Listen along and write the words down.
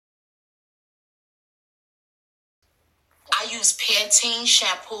I use Pantene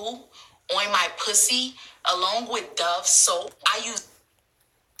shampoo on my pussy along with Dove soap. I use.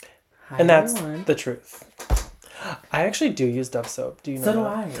 Hi, And that's everyone. the truth. I actually do use Dove soap. Do you know So do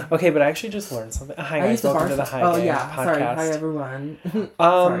that? I. Okay, but I actually just learned something. Hi I use guys, the welcome bar to the soap. Hi Oh Gang yeah, podcast. sorry. Hi everyone.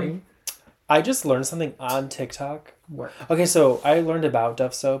 Sorry. I just learned something on TikTok. What? Okay, so I learned about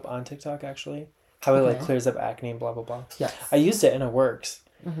Dove soap on TikTok actually. How it like Okay. clears up acne and blah blah blah. Yes. I used it and it works.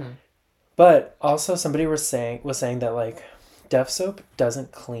 Mm-hmm. But also somebody was saying that like Dove soap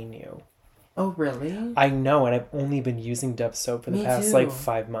doesn't clean you. Oh really? I know, and I've only been using Dove soap for the Me past too. like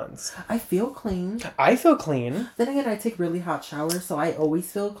 5 months. I feel clean. I feel clean. Then again, I take really hot showers, so I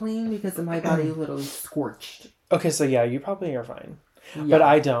always feel clean because my body is literally scorched. Okay, so yeah, you probably are fine. Yeah. But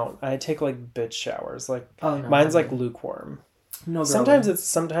I don't. I take like bitch showers. Like Oh no. mine's like lukewarm. No. Girl. Sometimes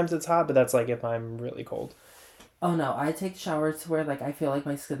it's hot, but that's like if I'm really cold. Oh no, I take showers to where like I feel like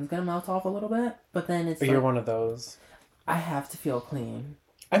my skin's gonna melt off a little bit, but then it's. Or like, you're one of those. I have to feel clean.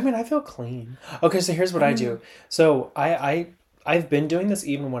 I mean, I feel clean. Okay, so here's what I do. So I've been doing this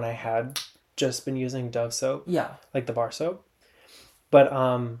even when I had just been using Dove soap. Yeah. Like the bar soap. But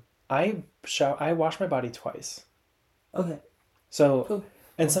I wash my body twice. Okay. So Cool.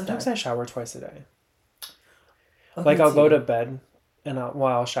 and sometimes I shower twice a day. Okay, Like I'll too. go to bed and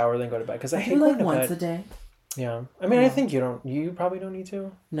I'll shower then go to bed because I hate do going like to once bed. a day. Yeah. I mean, I Yeah. think you probably don't need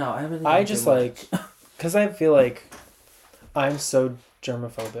to. No, I really. I don't just do like much. because I feel like I'm so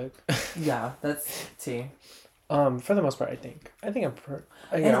germophobic. Yeah, that's tea. For the most part, I think I'm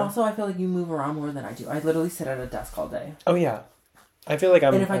And also, I feel like you move around more than I do. I literally sit at a desk all day. Oh yeah, I feel like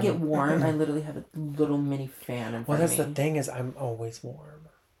I'm. And if I get warm, I literally have a little mini fan in front Well, that's of the me. thing is I'm always warm.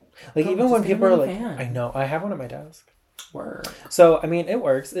 Like Girl, even just when get a people are like, mini fan. I know I have one at my desk. Word. So I mean, it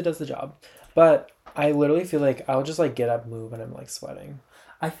works. It does the job, but I literally feel like I'll just like get up, move, and I'm like sweating.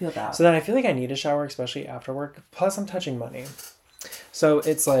 I feel that. So then I feel like I need a shower, especially after work. Plus, I'm touching money, so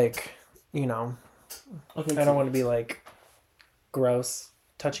it's like, Okay. I don't want to be like gross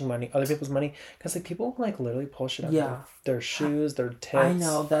touching money, other people's money, because like people like literally pull shit out of Yeah. their shoes, their tits. I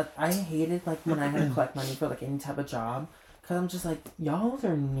know that I hated like when I had to collect money for like any type of job, cause I'm just like y'all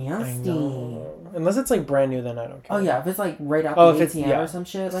are I nasty. know. Unless it's like brand new, then I don't care. Oh yeah, if it's like right out Oh, the if it's- ATM yeah. or some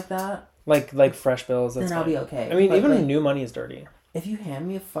shit like that, Like fresh bills. That's then I'll fine. be okay. I mean, But, even like, new money is dirty. if you hand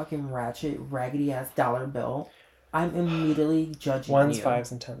me a fucking ratchet, raggedy ass dollar bill, I'm immediately judging Ones, you.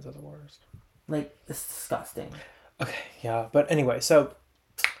 fives, and tens are the worst. Like it's disgusting. Okay, yeah, but anyway, so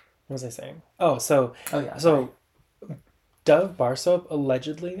what was I saying? Oh, so Oh yeah. sorry. Dove bar soap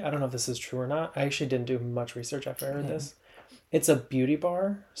allegedly, I don't know if this is true or not. I actually didn't do much research after I heard Okay. this. It's a beauty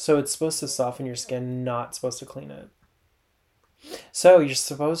bar, so it's supposed to soften your skin, not supposed to clean it. So you're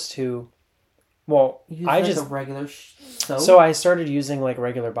supposed to, well, Use I like just a regular soap. so I started using like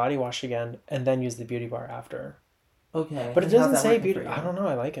regular body wash again, and then use the beauty bar after. Okay. But it and how's doesn't that say working beauty. for you? I don't know.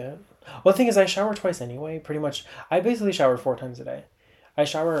 I like it. Well, the thing is, I shower twice anyway. Pretty much, I basically shower 4 times a day.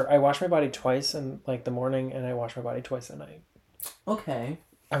 I wash my body twice in like the morning, and I wash my body twice at night. Okay.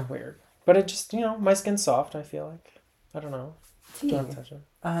 I'm weird, but it just my skin's soft. I feel like I don't know. Tea. Do you want to touch it?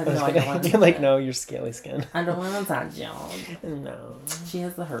 No, I don't want to. You're like no, you're scaly skin. I don't want to touch you. No. She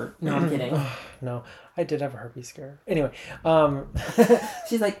has the hurt. No, I'm kidding. No, I did have a herpes scare. Anyway,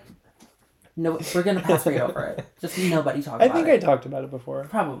 She's like, no, we're gonna pass right over it. Just nobody talk I about think it. I talked about it before.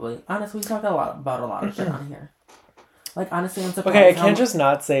 Probably. Honestly, we talk about a lot of shit on here. Like honestly, I'm surprised. Okay, I how can't just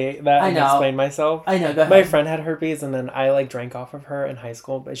not say that I and know. explain myself. I know. Go ahead. My friend had herpes, and then I like drank off of her in high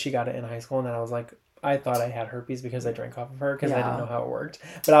school, but she got it in high school, and then I was like, I thought I had herpes because I drank off of her because I Yeah. didn't know how it worked.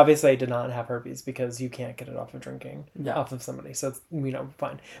 But obviously, I did not have herpes because you can't get it off of drinking Yeah. off of somebody. So it's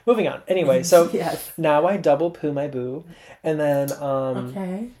fine. Moving on. Anyway, so yes. now I double poo my boo, and then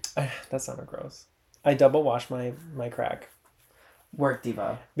Okay. that sounded gross. I double wash my crack Work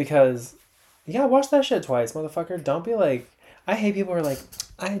diva. because wash that shit twice, motherfucker. Don't be like. I hate people who are like,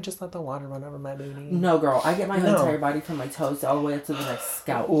 I just let the water run over my booty. No, girl. I get my No. entire body from my toes all the way up to the next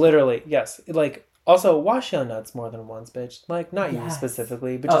scalp. Literally, yes. Like, also, wash your nuts more than once, bitch. Like, not you Yes.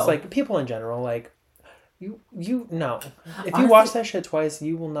 specifically, but just Oh. like people in general. Like, no. If you Honestly- wash that shit twice,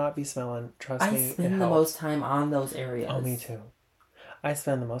 you will not be smelling. Trust I me. spend it the helps. most time on those areas. Oh, me too. I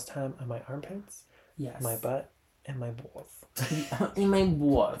spend the most time on my armpits, Yes. my butt, and my balls. In my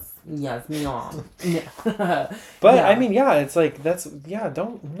balls. Yes, me on. But Yeah. I mean, it's like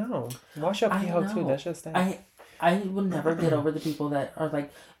don't no wash up I pee hole too. know. That's just that. I will never get over the people that are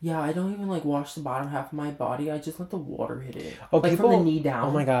like, yeah, I don't even like wash the bottom half of my body. I just let the water hit it. Oh, like people, from the knee down.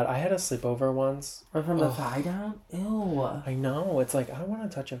 Oh my god, I had a sleepover once. Or from the Ugh. thigh down. Ew. I know. It's like I don't want to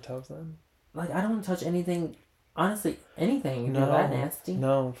touch your toes then. Like I don't want to touch anything. Honestly, anything. You're that nasty.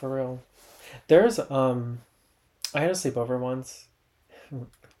 No, for real. There's I had a sleepover once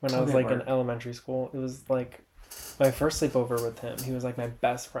when I was Okay, like in work. elementary school. It was like my first sleepover with him. He was like my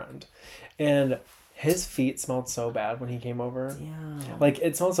best friend, and his feet smelled so bad when he came over. Yeah. Like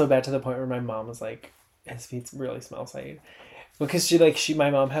it smelled so bad to the point where my mom was like, "His feet really smell, Saeed." Because my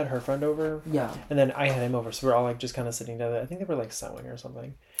mom had her friend over, Yeah. and then I had him over, so we're all like just kind of sitting together. I think they were like sewing or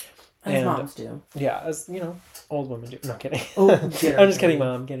something. As And moms do. yeah, as you know, old women do. No kidding. Oh, I'm just kidding,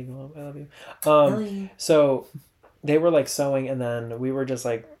 mom. Kidding, mom. I love you. Ellie. So they were like sewing, and then we were just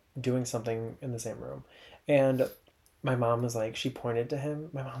like doing something in the same room, and my mom was like, she pointed to him.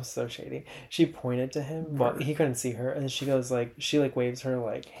 My mom's so shady. She pointed to him, but he couldn't see her, and she goes like, she like waves her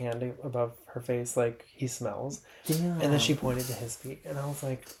like hand above her face, like he smells, Damn. and then she pointed to his feet, and I was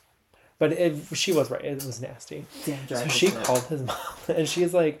like, but she was right. It was nasty. Damn, So she called his mom, and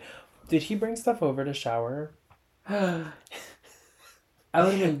she's like, did he bring stuff over to shower? I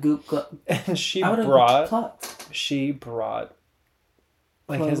would have been goop. And she I brought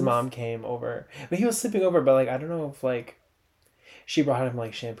like his Clothes? mom came over, but he was sleeping over. But like I don't know if like she brought him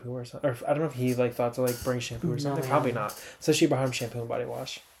like shampoo or something, or I don't know if he like thought to like bring shampoo or something. No. Probably not. So she brought him shampoo and body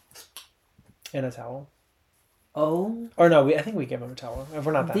wash and a towel. Oh. Or no, I think we gave him a towel. If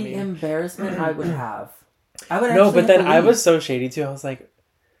we're not that The mean. embarrassment I would have. I would No, actually but then have to I leave. was so shady too.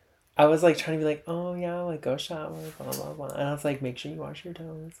 I was like trying to be like, oh yeah, like go shower, blah blah blah, and I was like, make sure you wash your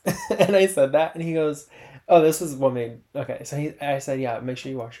toes. And I said that, and he goes, oh, this is what made okay. So I said, yeah, make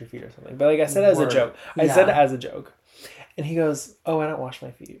sure you wash your feet or something. But like I said it as a Word. joke. I said it Yeah. as a joke, and he goes, oh, I don't wash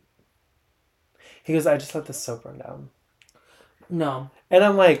my feet. He goes, I just let the soap run down. No. And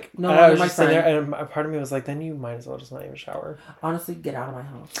I'm like, No, and I you're was my just sitting there, friend. and a part of me was like, then you might as well just not even shower. Honestly, get out of my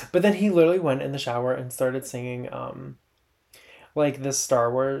house. But then he literally went in the shower and started singing, like the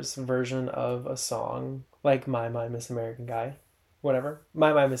Star Wars version of a song, like My Miss American Guy, whatever.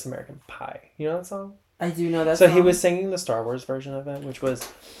 My Miss American Pie. You know that song? I do know that So song. he was singing the Star Wars version of it, which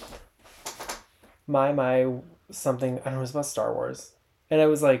was my something. I don't know. It was about Star Wars, and I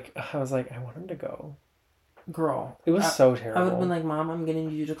was like, I want him to go. Girl. It was so terrible. I would have been like, Mom, I'm going to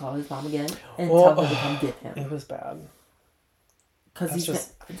need you to call his mom again and Well, tell her to come get him. It was bad.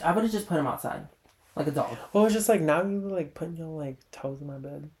 Because I would have just put him outside. Like a dog. Well, it was just like, now you were like putting your like toes in my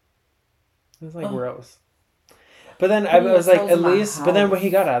bed. It was like gross. But then I was like, at least, but then when he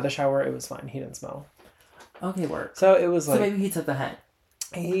got out of the shower, it was fine. He didn't smell. Okay, work. So it was like. So maybe he took the hint.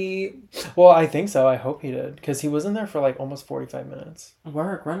 Well, I think so. I hope he did. Because he was in there for like almost 45 minutes.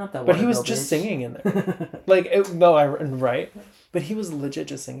 Work, run up that But he was water bill, just bitch. singing in there. Right? But he was legit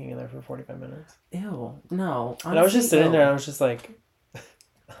just singing in there for 45 minutes. Ew. No. Honestly, And I was just sitting there and I was just like,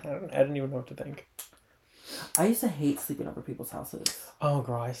 I didn't even know what to think. I used to hate sleeping over people's houses. Oh,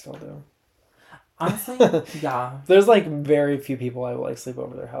 girl, I still do. Honestly, yeah. There's like very few people I will like sleep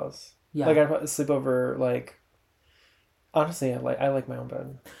over their house. Yeah. Like I sleep over like. Honestly, I like my own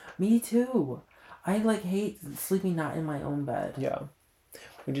bed. Me too. I like hate sleeping not in my own bed. Yeah.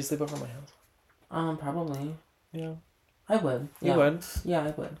 Would you sleep over my house? Probably. Yeah. I would. You would? Yeah,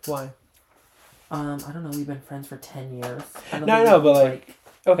 I would. Why? I don't know. We've been friends for 10 years. No, I know, but like,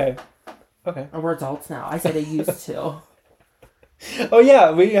 okay. We're adults now. I said I used to. Oh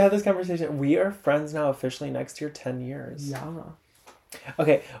yeah, we had this conversation. We are friends now officially next year, 10 years. Yeah.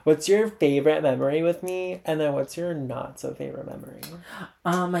 Okay, what's your favorite memory with me? And then what's your not so favorite memory?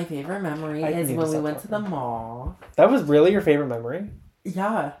 My favorite memory is when we went to the mall. That was really your favorite memory?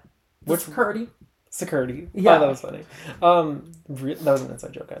 Yeah. Which security? Security. Yeah. Oh, that was funny. That was an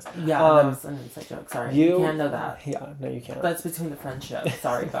inside joke, guys. Yeah, that was an inside joke. Sorry. You can't know that. Yeah, no, you can't. That's between the friendship.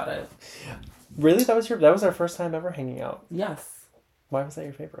 Sorry about it. Really? That was our first time ever hanging out? Yes. Why was that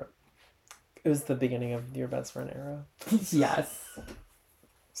your favorite? It was the beginning of your best friend era. Yes.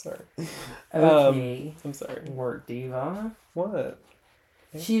 Sorry. Okay. I'm sorry. Work diva. What?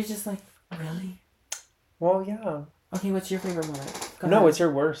 She was just like, really? Well, yeah. Okay, what's your favorite moment? Go No, ahead. what's your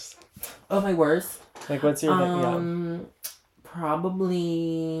worst? Oh, my worst? Like, what's your... yeah.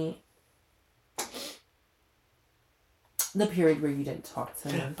 Probably the period where you didn't talk to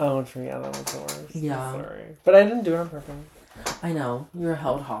me. Oh, yeah, that was the worst. Yeah. I'm sorry. But I didn't do it on purpose. I know. You were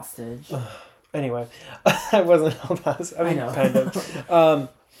held hostage. Anyway, I wasn't held hostage. I mean, I know. kind of.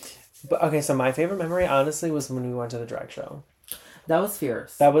 But okay, so my favorite memory, honestly, was when we went to the drag show. That was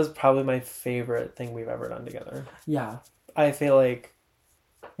fierce. That was probably my favorite thing we've ever done together. Yeah. I feel like,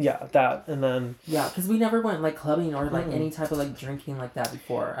 yeah, that, and then... Yeah, because we never went, like, clubbing or, like, any type of, like, drinking like that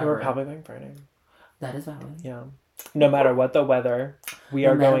before. We're probably going Friday. That is valid. Yeah. No matter what the weather, we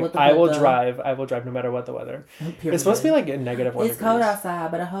are going... I will drive no matter what the weather. Period. It's supposed to be, like, a negative 1 It's cold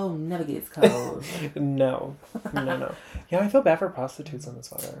outside, but a hoe never gets cold. No. Yeah, I feel bad for prostitutes in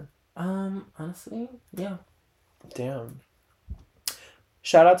this weather. Honestly, yeah. Damn.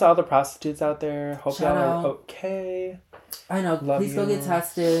 Shout out to all the prostitutes out there. Hope Shout y'all out. are okay. I know. Love Please go you. get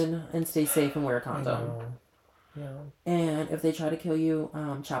tested and stay safe and wear a I condom. know. Yeah. And if they try to kill you,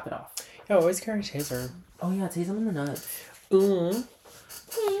 chop it off. Yeah, always carry a taser. Oh yeah, tase them in the nuts.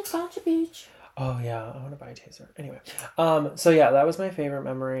 Gotcha, bitch. Oh yeah, I want to buy a taser. Anyway, so yeah, that was my favorite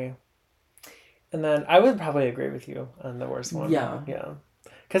memory. And then I would probably agree with you on the worst one. Yeah. Yeah.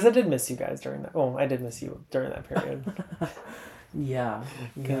 Because I did miss you guys during that. Oh, I did miss you during that period. Yeah.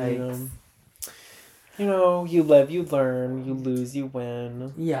 Yikes. You know, you live, you learn, you lose, you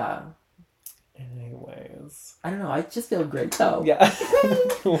win. Yeah. Anyways. I don't know. I just feel great though. Yeah.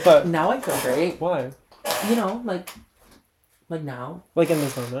 What? Now I feel great. Why? You know, like now. Like in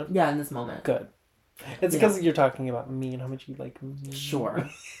this moment? Yeah, in this moment. Good. It's because you're talking about me and how much you like me. Sure.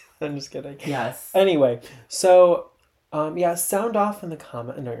 I'm just kidding. Yes. Anyway, so, yeah, sound off in the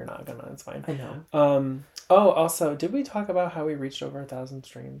comment. No, you're not gonna. It's fine. I know. Oh, also, did we talk about how we reached over 1,000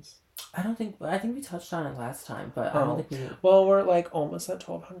 streams? I think we touched on it last time, but I don't think we... Well, we're like almost at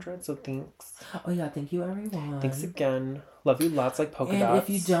 1,200, so thanks. Oh yeah, thank you everyone. Thanks again. Love you lots like polka dots. And if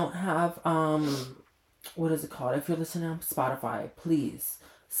you don't have, what is it called? If you're listening on Spotify, please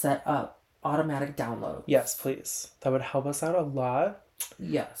set up automatic download. Yes, please. That would help us out a lot.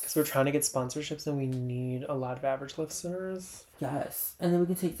 Yes. Because we're trying to get sponsorships and we need a lot of average listeners. Yes. And then we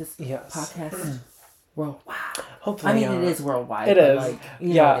can take this podcast worldwide. Hopefully. I mean, it is worldwide. It is. Like,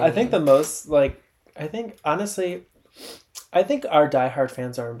 yeah, I think the most, honestly, I think our diehard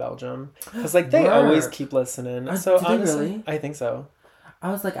fans are in Belgium. Because, they always keep listening. So, do honestly, really? I think so.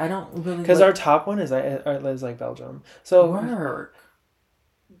 I was like, I don't really... Because our top one is Belgium. So, Work.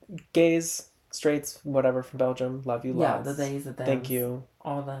 Gays, straights, whatever from Belgium, love you lots. Yeah, the theys, the thems. Thank you.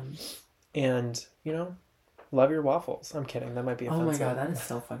 All them. And, love your waffles. I'm kidding. That might be offensive. Oh my god, that is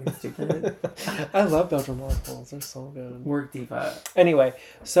so fucking stupid. I love Belgian waffles. They're so good. Work diva. Anyway,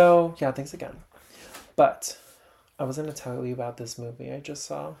 so, yeah, thanks again. But I was going to tell you about this movie I just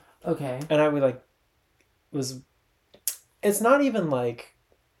saw. Okay. And I would, it's not even, I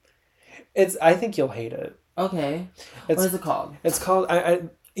think you'll hate it. Okay. What is it called? It's called,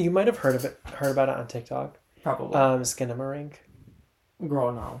 you might have heard about it on TikTok. Probably. Skinamarink.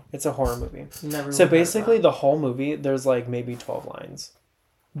 Girl, no. It's a horror movie. Never. So basically, the whole movie, there's maybe 12 lines.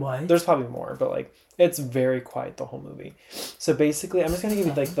 What? There's probably more, but it's very quiet the whole movie. So basically, I'm just gonna give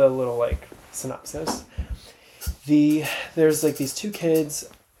you the little synopsis. There's these two kids,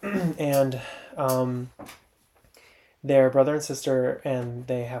 and they're brother and sister, and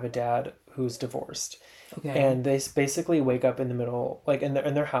they have a dad who's divorced. Okay. And they basically wake up in the middle, in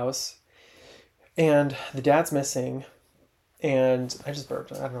their house, and the dad's missing. And I just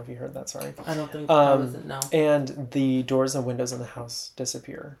burped. I don't know if you heard that. Sorry. I don't think that was it. No. And the doors and windows in the house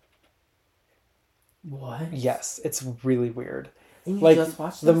disappear. What? Yes, it's really weird. And you just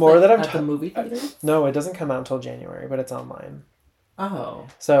watched the this, more that I'm at the movie theater? No, it doesn't come out until January, but it's online. Oh.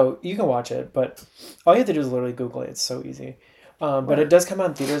 So you can watch it, but all you have to do is literally Google it. It's so easy. But it does come out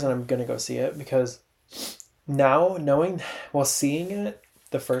in theaters, and I'm gonna go see it because now seeing it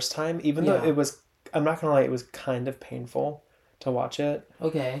the first time, even though it was, I'm not gonna lie, it was kind of painful to watch it.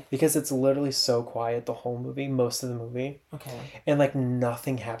 Okay. Because it's literally so quiet the whole movie, most of the movie. Okay. And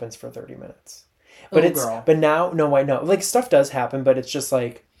nothing happens for 30 minutes. But girl. But now, no, I know. Stuff does happen, but it's just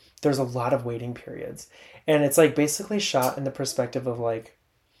there's a lot of waiting periods. And it's basically shot in the perspective of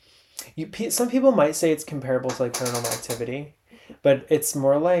some people might say it's comparable to Paranormal Activity, but it's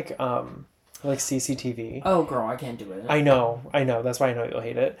more like CCTV. Oh girl, I can't do it. I know. That's why I know you'll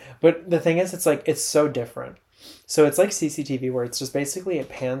hate it. But the thing is, it's so different. So it's like CCTV where it's just basically it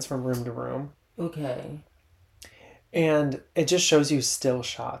pans from room to room. Okay. And it just shows you still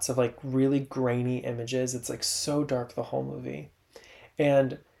shots of really grainy images. It's so dark the whole movie.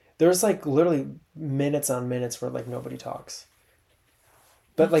 And there's literally minutes on minutes where nobody talks.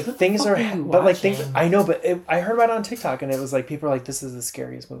 But things are things I know, but I heard about it on TikTok and it was people are this is the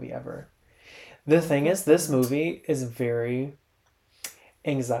scariest movie ever. The thing is, this movie is very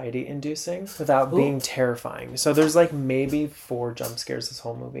anxiety inducing without being terrifying. So there's maybe 4 jump scares this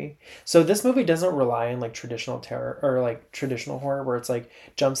whole movie. So this movie doesn't rely on traditional terror or traditional horror where it's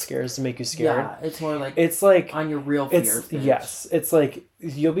jump scares to make you scared. Yeah, it's more it's on your real fears. Yes, it's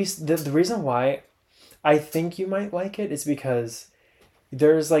you'll be the reason why I think you might like it is because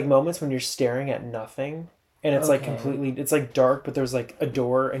there's moments when you're staring at nothing and it's completely, it's dark, but there's a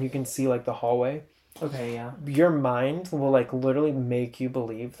door and you can see the hallway. Okay, yeah. Your mind will literally make you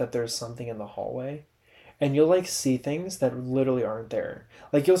believe that there's something in the hallway, and you'll see things that literally aren't there.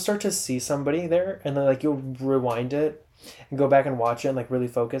 You'll start to see somebody there, and then you'll rewind it and go back and watch it and really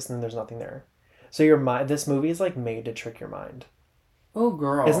focus, and then there's nothing there. So your mind, this movie is like made to trick your mind. Oh,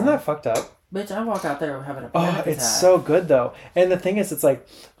 girl. Isn't that fucked up? Bitch, I walk out there having a Oh, panic it's attack. so good though. And the thing is, it's like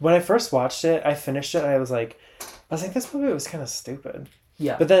when I first watched it, I finished it and I was like, this movie was kind of stupid.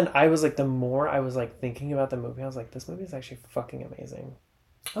 Yeah. But then I was like, the more I was like thinking about the movie, I was like, this movie is actually fucking amazing.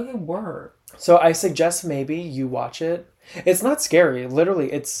 Okay, word. So I suggest maybe you watch it. It's not scary.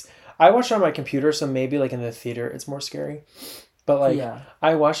 Literally, I watched it on my computer, so maybe like in the theater it's more scary. But like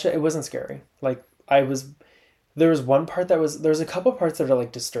I watched it, it wasn't scary. Like there was one part there's a couple parts that are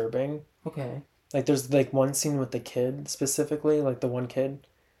like disturbing. Okay. Like there's like one scene with the kid specifically, like the one kid,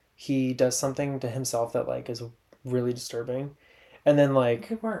 he does something to himself that like is really disturbing. And then like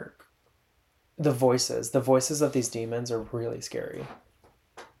Good work. the voices of these demons are really scary.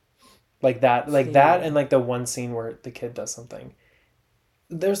 Like that and like the one scene where the kid does something.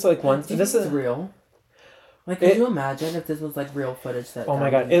 There's like one. This is real. Like, could you imagine if this was like real footage that? Oh my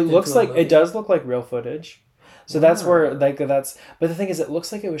god! It looks like it does look like real footage. So that's where like that's. But the thing is, it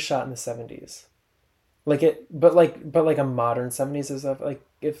looks like it was shot in the 70s. Like it, but like a modern 70s is stuff. Like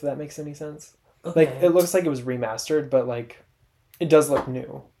if that makes any sense. Okay. Like it looks like it was remastered, but like it does look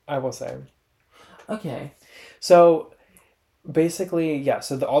new. I will say. Okay. So. Basically, yeah.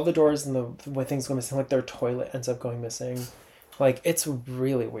 So all the doors and the way things go missing, like their toilet ends up going missing, like it's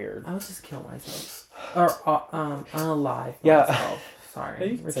really weird. I would just kill myself or unalive Yeah. myself.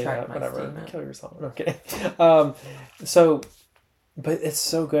 Sorry, You can say that, whatever. Statement. Kill yourself. No, I'm kidding. So, but it's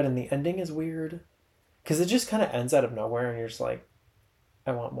so good, and the ending is weird, because it just kind of ends out of nowhere, and you're just like,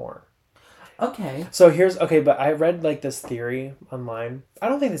 I want more. Okay. So but I read like this theory online. I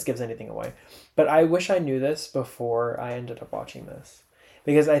don't think this gives anything away, but I wish I knew this before I ended up watching this,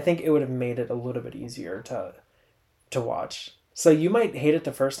 because I think it would have made it a little bit easier to watch. So you might hate it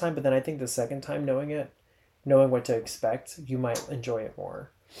the first time, but then I think the second time knowing what to expect, you might enjoy it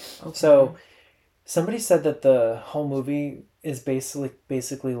more. Okay. So somebody said that the whole movie is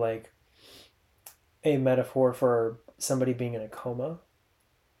basically like a metaphor for somebody being in a coma.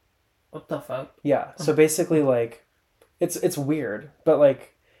 What the fuck? Yeah. So basically, like, it's weird, but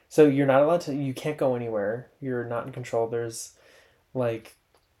like, so you're not allowed to. You can't go anywhere. You're not in control. There's, like,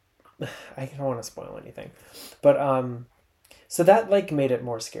 I don't want to spoil anything, but so that like made it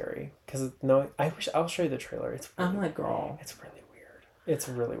more scary because I'll show you the trailer. I'm like, girl, it's really weird. It's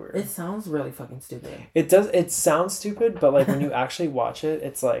really weird. It sounds really fucking stupid. It does. It sounds stupid, but like when you actually watch it,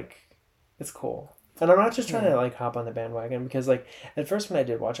 it's like, it's cool. And I'm not just trying to like hop on the bandwagon, because like at first when I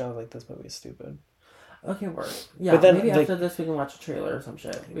did watch it, I was like, this movie is stupid. Okay, work. Yeah, but then, maybe like, after this we can watch a trailer or some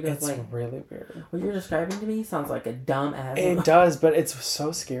shit. Because it's like really weird. What you're describing to me sounds like a dumb ass. It does, but it's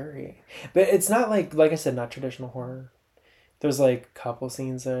so scary. But it's not like I said, not traditional horror. There's like couple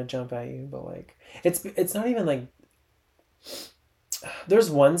scenes that jump at you, but like it's not even like.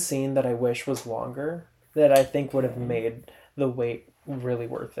 There's one scene that I wish was longer that I think would have made the wait really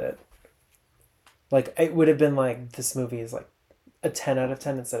worth it. Like, it would have been like, this movie is like a 10 out of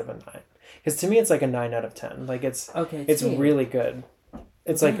 10 instead of a 9. Because to me, it's like a 9 out of 10. Like, it's really good.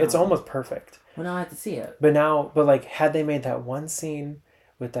 It's like, it's almost perfect. Well, now I have to see it. But like, had they made that one scene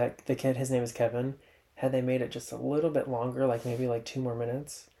with the kid, his name is Kevin, had they made it just a little bit longer, like maybe like 2 more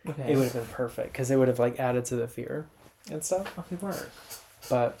minutes, it would have been perfect. Because it would have like added to the fear and stuff. Okay, work.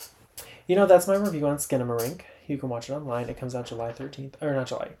 But, that's my review on Skinamarink. You can watch it online. It comes out July 13th. Or not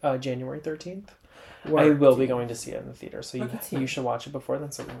July, January 13th. I will be going to see it in the theater, so you should watch it before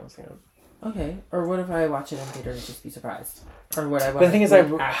then, so we can see it. Okay, or what if I watch it in theater and just be surprised? Or would I? But the thing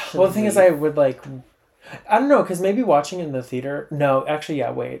is, I would like. I don't know, because maybe watching it in the theater. No, actually,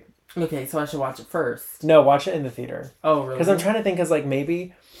 yeah. Wait. Okay, so I should watch it first. No, watch it in the theater. Oh, really? Because I'm trying to think, because like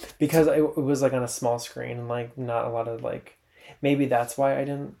maybe because it was like on a small screen and like not a lot of like, maybe that's why I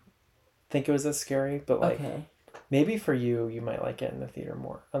didn't think it was as scary. But like. Okay. Maybe for you might like it in the theater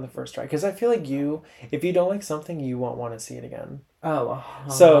more on the first try. Because I feel like if you don't like something, you won't want to see it again. Oh,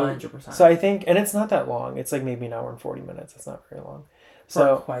 100%. So I think, and it's not that long. It's like maybe an hour and 40 minutes. It's not very long. For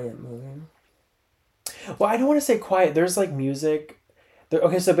a quiet movie. Well, I don't want to say quiet. There's like music.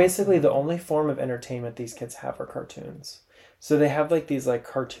 Okay, so basically the only form of entertainment these kids have are cartoons. So they have like these like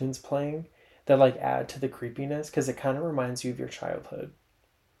cartoons playing that like add to the creepiness, because it kind of reminds you of your childhood.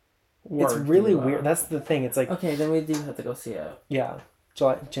 It's really weird. That's the thing. It's like, okay, then we do have to go see it. Yeah,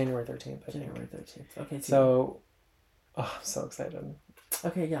 January 13th. January 13th. Okay. So, I'm so excited.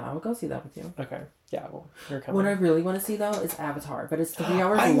 Okay, yeah, I will go see that with you. Okay, yeah, well, you're coming. What I really want to see though is Avatar, but it's 3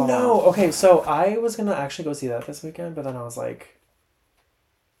 hours long. I know. Okay, so I was gonna actually go see that this weekend, but then I was like,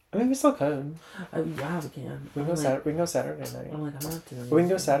 I mean, we still could. Yeah, we can. We can go Saturday night. I'm like, I'm not doing anything. We can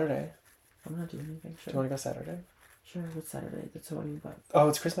go Saturday. I'm not doing anything. Sure. Do you want to go Saturday? Sure, what's Saturday? Oh, it's Christmas Eve. I'm not doing anything. Sure. Sure, with Saturday, the 20th. Oh,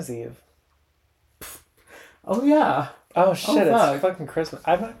 it's Christmas Eve. Oh yeah. Oh shit! fuck. It's fucking Christmas.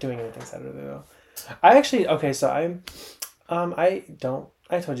 I'm not doing anything Saturday though. I actually so I don't.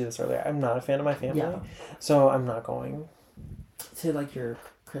 I told you this earlier. I'm not a fan of my family, Yeah. so I'm not going. To like your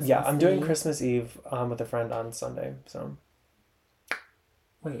Christmas. Yeah, I'm doing Eve? Christmas Eve with a friend on Sunday. So.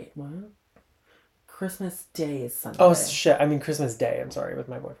 Wait, what? Christmas Day is Sunday. Oh shit! I mean Christmas Day. I'm sorry, with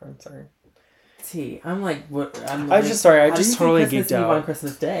my boyfriend. Sorry. I'm like, what? I just sorry. I how just do you totally do Christmas geeked Eve out on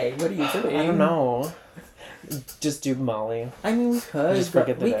Christmas Day. What are you doing? I don't know. Just do Molly. I mean, we could. Just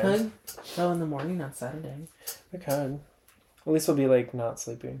forget the we day. could go in the morning on Saturday. We could. At least we'll be like not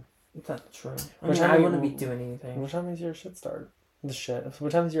sleeping. That's true. I wouldn't be doing anything. What time is your shit start? The shit.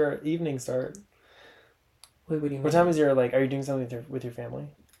 What time is your evening start? Wait, what do you mean? What time is your like? Are you doing something with your family?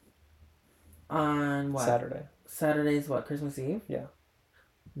 On what? Saturday. Saturday's what? Christmas Eve? Yeah.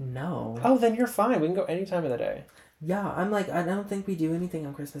 No. Oh, then you're fine. We can go any time of the day. Yeah, I'm like, I don't think we do anything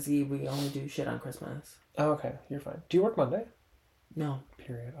on Christmas Eve. We only do shit on Christmas. Oh, okay. You're fine. Do you work Monday? No.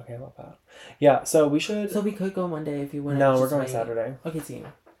 Period. Okay, I love that. Yeah, so we should... So we could go Monday if you want. No, we're going Saturday. Okay, see.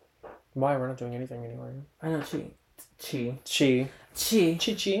 Why? We're not doing anything anyway. I know, Chi.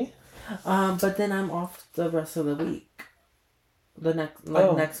 But then I'm off the rest of the week.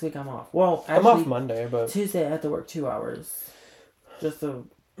 Next week I'm off. Well, actually, I'm off Monday, but... Tuesday I have to work 2 hours. Just to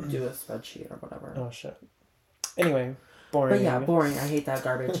do a spreadsheet or whatever. Oh, shit. Anyway, boring. But yeah, boring. I hate that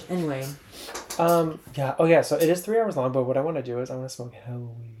garbage. Anyway. Yeah. Oh, yeah. So it is 3 hours long, but what I want to do is I want to smoke hella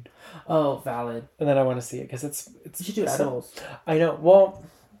weed. Oh, valid. And then I want to see it because it's. You should do edibles. I know. Well,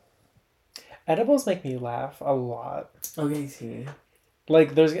 edibles make me laugh a lot. Okay, see.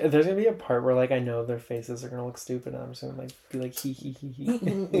 Like there's gonna be a part where like I know their faces are gonna look stupid and I'm just gonna like be like hee hee hee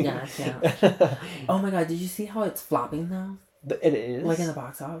hee. Yeah. Oh my god! Did you see how it's flopping now? It is. Like in the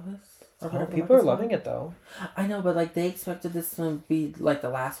box office. Oh, people are loving it though. I know, but like they expected this one to be like the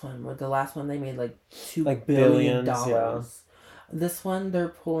last one. With the last one, they made like $2 billions, billion. yeah. This one, they're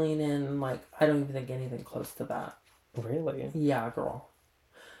pulling in like I don't even think anything close to that. Really? Yeah, girl.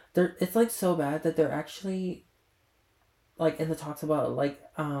 It's like so bad that they're actually like in the talks about like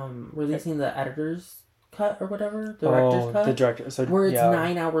releasing the editor's cut or whatever, director's cut. The director. So where it's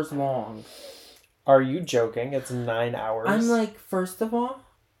 9 hours long. Are you joking? It's 9 hours. I'm like, first of all,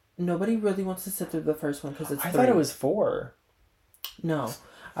 nobody really wants to sit through the first one because it's. I thought it was 4. No,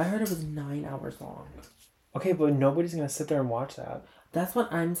 I heard it was 9 hours long. Okay, but nobody's gonna sit there and watch that. That's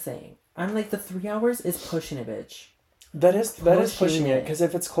what I'm saying. I'm like the 3 hours is pushing it, bitch. That is pushing it because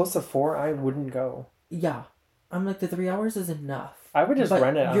if it's close to 4, I wouldn't go. Yeah, I'm like the 3 hours is enough. I would just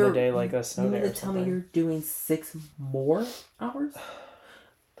rent it on the day like a snow day. You mean to tell me you're doing 6 more hours?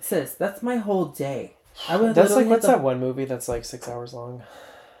 Sis, that's my whole day. That's like what's that one movie that's like 6 hours long?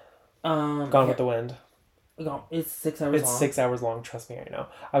 Gone with the Wind. It's 6 hours long. It's 6 hours long, trust me, I know.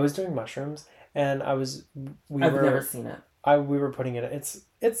 I was doing mushrooms and I've never seen it. We were putting it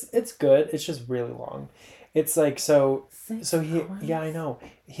it's good. It's just really long. It's like so I know.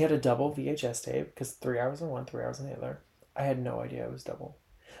 He had a double VHS tape because 3 hours on one, 3 hours on the other. I had no idea it was double.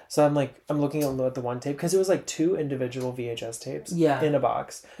 So I'm looking at the one tape because it was like 2 individual VHS tapes in a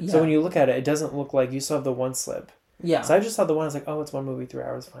box. Yeah. So when you look at it, it doesn't look like you still have the one slip. Yeah. So I just saw the one. I was like, oh, it's one movie, 3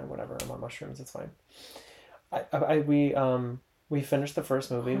 hours, fine, whatever. I'm on mushrooms, it's fine. We finished the first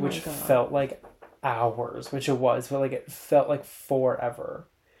movie, which felt like hours, which it was, but like it felt like forever.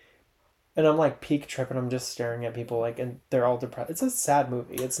 And I'm like peak tripping. I'm just staring at people like, and they're all depressed. It's a sad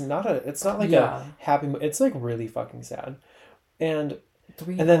movie. It's not like a happy movie. It's like really fucking sad. And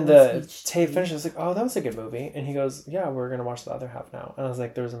then the tape finished. I was like, oh, that was a good movie. And he goes, yeah, we're going to watch the other half now. And I was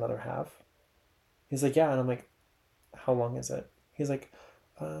like, there's another half? He's like, yeah. And I'm like, how long is it? He's like,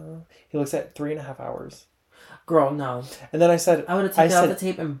 he looks at 3.5 hours. Girl, no. And then I said... I would have taken out the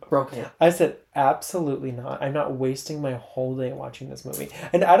tape and broke it. I said, absolutely not. I'm not wasting my whole day watching this movie.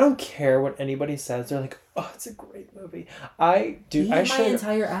 And I don't care what anybody says. They're like, oh, it's a great movie. I do... He my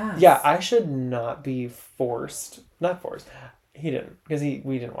entire ass. Yeah, I should not be forced... Not forced. He didn't. Because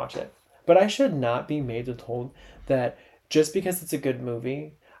we didn't watch it. But I should not be made to told that just because it's a good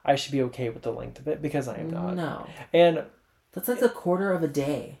movie, I should be okay with the length of it. Because I am not. No. And... That's like a quarter of a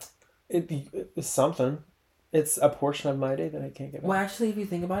day. It's something. It's a portion of my day that I can't get back. Well, actually, if you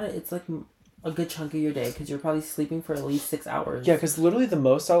think about it, it's like a good chunk of your day because you're probably sleeping for at least 6 hours. Yeah, because literally the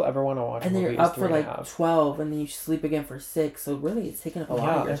most I'll ever want to watch and then you're up for like 12, and then you sleep again for 6. So really, it's taking up a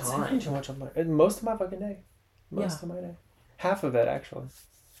lot of your time. Taking too much of most of my fucking day. Most of my day. Half of it, actually.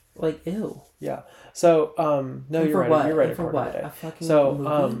 Like, ew. Yeah. So, no, you're right. What? You're right. For what? A fucking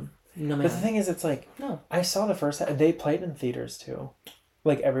movie? No, but the thing is, it's like, I saw the first, they played in theaters too.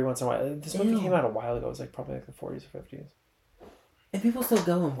 Like every once in a while. This movie came out a while ago. It was like probably like the 40s or 50s. And people still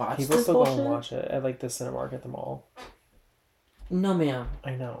go and watch People this still bullshit? go and watch it at like the Cinemark at the mall. No, ma'am.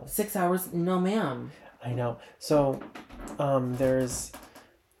 I know. 6 hours? No, ma'am. I know. So, there's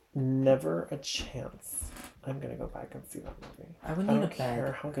never a chance I'm gonna go back and see that movie. I would need don't a care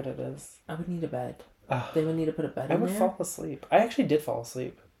bed. how good it is. I would need a bed. Ugh. They would need to put a bed in I would there. fall asleep. I actually did fall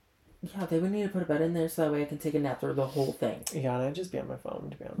asleep. Yeah, they would need to put a bed in there so that way I can take a nap through the whole thing. Yeah, and I'd just be on my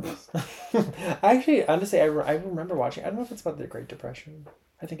phone, to be honest. I actually, honestly, I remember watching. I don't know if it's about the Great Depression.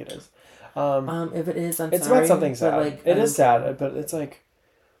 I think it is. If it is, I'm it's sorry. about something sad. Like, it is sad, but it's like,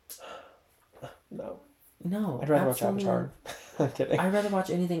 no. No, I'd rather absolutely. watch Avatar. I'm kidding. I'd rather watch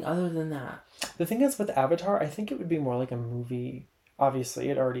anything other than that. The thing is with Avatar, I think it would be more like a movie. Obviously,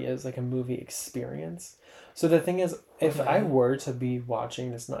 it already is like a movie experience. So the thing is, if Okay. I were to be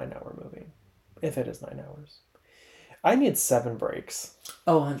watching this 9-hour movie, if it is 9 hours, I need 7 breaks.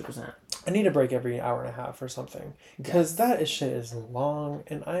 Oh, 100%. I need a break every hour and a half or something, because shit is long,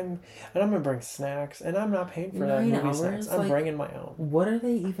 and I'm gonna bring snacks, and I'm not paying for that 9 movie hours? snacks. I'm Like, bringing my own. What are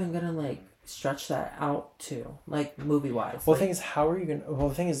they even gonna like stretch that out to, like movie wise? Well, the thing is, how are you gonna? Well,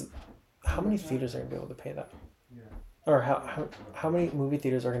 the thing is, how many theaters are gonna be able to pay that? Or how many movie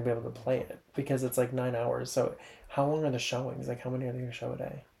theaters are gonna be able to play it? Because it's like 9 hours. So how long are the showings? Like, how many are they gonna show a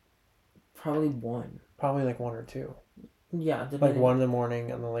day? Probably one. Probably like 1 or 2. Yeah, Like depending. 1 in the morning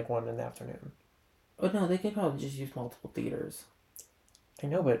and then like 1 in the afternoon. Oh no, they could probably just use multiple theaters. I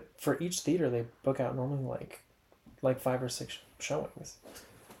know, but for each theater they book out normally like 5 or 6 showings.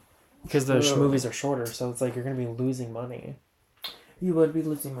 Because the movies are shorter, so it's like you're gonna be losing money. You would be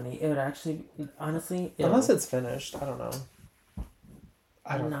losing money. It would actually, honestly, Unless it's finished, I don't know.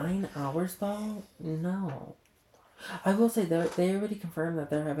 9 hours though? No. I will say they already confirmed that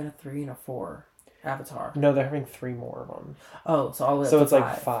they're having a 3 and a 4 Avatar. No, they're having 3 more of them. Oh, so all the way up So to it's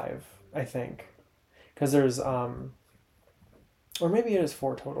like 5, I think. Because there's or maybe it is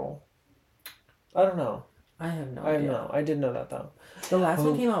 4 total. I don't know. I have no I idea. know. I did know that though. The last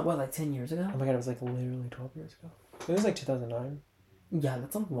one came out what, like 10 years ago? Oh my god, it was like literally 12 years ago. It was like 2009. Yeah,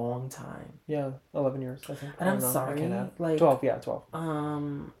 that's a long time. Yeah, 11 years, I think. And I'm sorry, like 12, yeah, 12.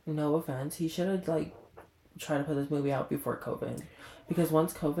 No offense, he should have like tried to put this movie out before COVID, because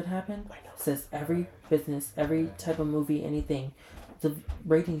once COVID happened, sis, every business, every type of movie, anything, the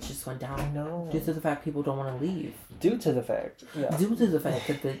ratings just went down. I know. Due to the fact people don't want to leave. Due to the fact, yeah. Due to the fact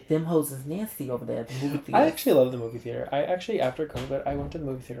that them hoes is nasty over there at the movie theater. I actually love the movie theater. I actually, after COVID, I went to the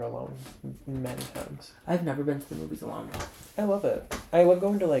movie theater alone many times. I've never been to the movies alone. I love it. I love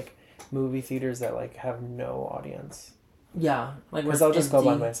going to like movie theaters that like have no audience. Yeah, like because I'll just go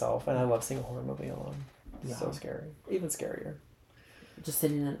by myself, and I love seeing a horror movie alone. It's so scary, even scarier. Just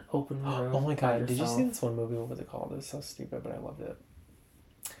sitting in an open room. Oh my god! Did you see this one movie? What was it called? It was so stupid, but I loved it.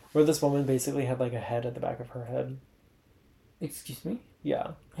 Where this woman basically had like a head at the back of her head. Excuse me?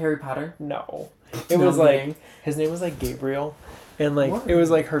 Yeah. Harry Potter? No. It was like his name was like Gabriel, and like it was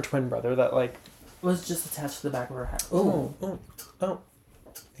like her twin brother that like was just attached to the back of her head. Oh.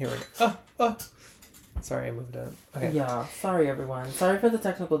 Here we go. Oh. Sorry, I moved it. Okay. Yeah, sorry everyone. Sorry for the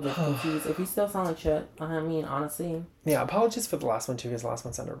technical difficulties. If we still sound like shit, I mean, honestly. Yeah, apologies for the last one too, because the last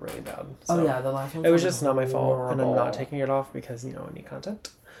one sounded really bad. So. Oh yeah, the last one. It was just not my fault, and I'm not taking it off because I need content.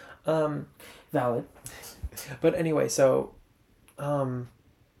 Valid. But anyway, so,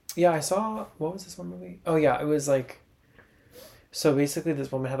 yeah, I saw, what was this one movie? Oh yeah, it was like, so basically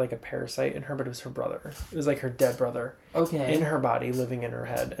this woman had like a parasite in her, but it was her brother. It was like her dead brother. Okay. In her body, living in her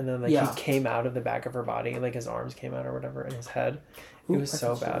head. And then like he came out of the back of her body, like his arms came out or whatever in his head. It was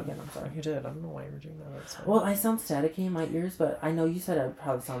so bad. Again, I'm sorry. You did. I don't know why you were doing that. Well, I sound staticky in my ears, but I know you said I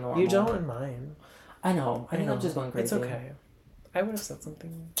probably sound normal. You don't in mine. I know. I think I'm just going crazy. It's okay. I would have said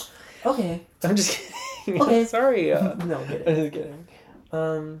something. Okay. I'm just kidding. Okay. Sorry. No, I'm kidding. I'm just kidding. I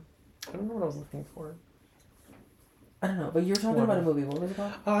don't know what I was looking for. I don't know, but you were talking about a movie. What was it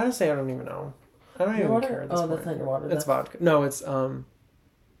called? Oh, honestly, I don't even know. I don't even care at this point. That's not your water. It's vodka. No, it's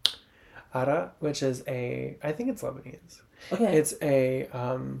Ara, which is I think it's Lebanese. Okay. It's a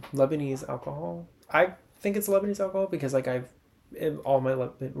Lebanese alcohol. I think it's Lebanese alcohol because like all my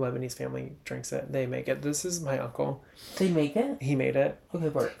Lebanese family drinks it. They make it. This is my uncle. They make it? He made it. Okay,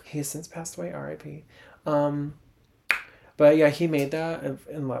 work. He's since passed away, R.I.P. But yeah, he made that and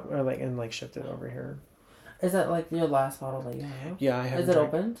shipped it over here. Is that like your last bottle that you have? Yeah, I have. Is it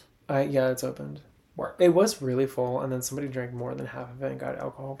opened? Yeah, it's opened. Work. It was really full, and then somebody drank more than half of it and got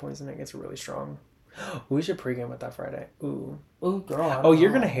alcohol poisoning. It's really strong. We should pregame with that Friday. Ooh. Ooh, girl. Oh,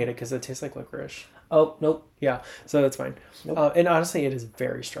 you're gonna hate it because it tastes like licorice. Oh, nope. Yeah, so that's fine. Nope. And honestly, it is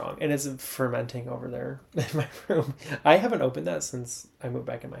very strong, and it's fermenting over there in my room. I haven't opened that since I moved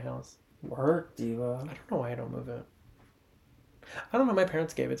back in my house. Work, diva. I don't know why I don't move it. I don't know. My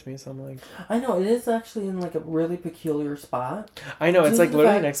parents gave it to me, so I'm like... I know, it is actually in, like, a really peculiar spot. I know, it's, like,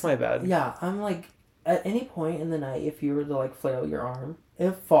 literally fact, next to my bed. Yeah, I'm, like, at any point in the night, if you were to, like, flail your arm,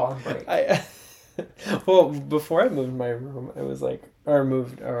 it'd fall and break. Well, before I moved my room, it was, like...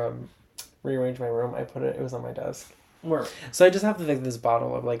 rearranged my room, it was on my desk. Where? So I just have, like, this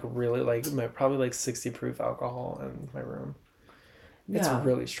bottle of, like, really, like, probably, like, 60 proof alcohol in my room. It's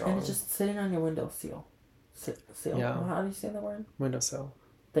really strong. And it's just sitting on your windowsill. Seal. Yeah. How do you say the word? Windowsill.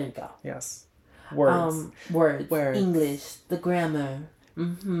 There you go. Yes. Words. Words. English. The grammar.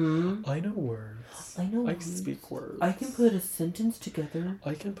 Mm-hmm. I know words. I know I words. speak words. I can put a sentence together.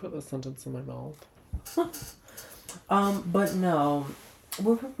 I can put a sentence in my mouth. But no.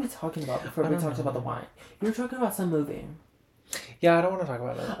 What were we talking about before we talked about the wine? You were talking about some movie. Yeah, I don't want to talk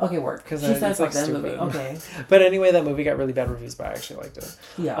about it. Okay, work. Because it's like that stupid. movie. Okay. But anyway, that movie got really bad reviews, but I actually liked it.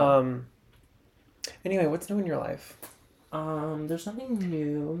 Yeah. Anyway, what's new in your life? There's nothing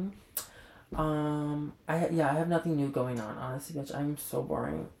new. I have nothing new going on. Honestly, bitch, I'm so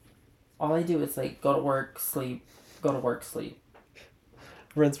boring. All I do is like go to work, sleep, go to work, sleep.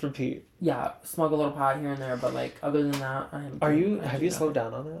 Rinse, repeat. Yeah, smoke a little pot here and there, but like other than that, Have you slowed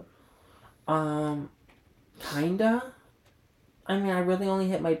down on it? Kinda. I mean, I really only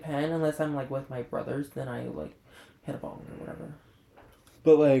hit my pen unless I'm like with my brothers. Then I like hit a bong or whatever.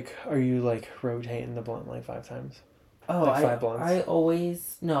 But like, are you like rotating the blunt like 5 times? Oh, like 5 blunts? I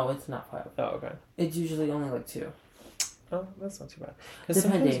always no, it's not 5. Oh, okay. It's usually only like 2. Oh, that's not too bad.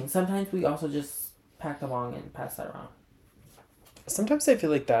 Depending. Sometimes we also just pack the bong and pass that around. Sometimes I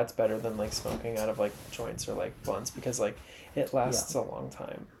feel like that's better than like smoking out of like joints or like blunts because like it lasts a long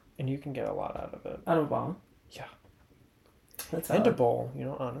time and you can get a lot out of it. Out of a bong? Yeah. That's and a bowl, you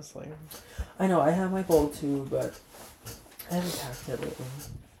know, honestly. I know, I have my bowl too, but I haven't packed it lately.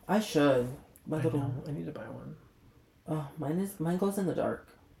 I should. I need to buy one. Oh, mine glows in the dark.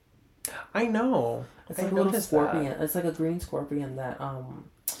 I know. It's like a little scorpion. It's like a green scorpion that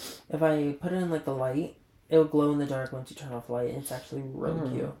if I put it in like the light, it'll glow in the dark once you turn off the light, and it's actually really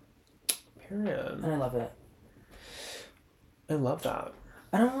cute. Period. And I love it. I love that.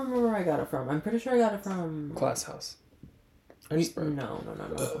 I don't remember where I got it from. I'm pretty sure I got it from Glass House.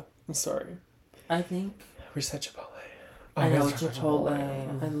 No. I'm sorry. I think We said Chipotle. I know Chipotle.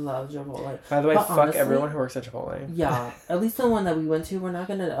 I love Chipotle. By the way, but fuck honestly, everyone who works at Chipotle. Yeah, at least the one that we went to, we're not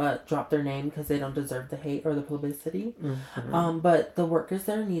gonna drop their name because they don't deserve the hate or the publicity. Mm-hmm. But the workers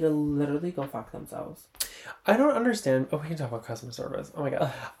there need to literally go fuck themselves. I don't understand. Oh, we can talk about customer service. Oh my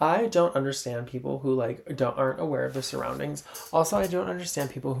god, I don't understand people who like aren't aware of their surroundings. Also, I don't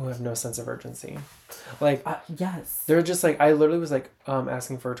understand people who have no sense of urgency. Like, yes, they're just like I literally was like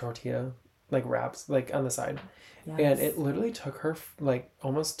asking for a tortilla, like wraps, like on the side. Yes. And it literally took her like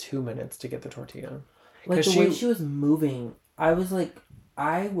almost 2 minutes to get the tortilla. Like the way she was moving, I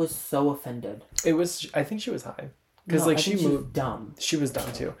was so offended. I think she was high. Because she moved. She was dumb. She was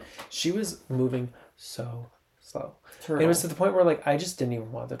dumb too. She was moving so slow. And it was to the point where like I just didn't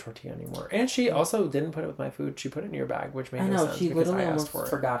even want the tortilla anymore. And she also didn't put it with my food. She put it in your bag, which made no sense. She literally almost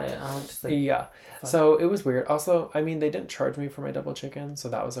forgot it. I was just like, yeah. Fuck. So it was weird. Also, I mean, they didn't charge me for my double chicken, so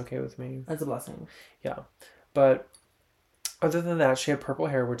that was okay with me. That's a blessing. Yeah. But other than that, she had purple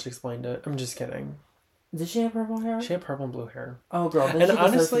hair, which explained it. I'm just kidding. Did she have purple hair? She had purple and blue hair. Oh, girl. Then and she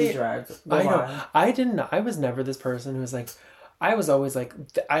honestly, dragged. I know. I didn't. I was never this person who was like, I was always like,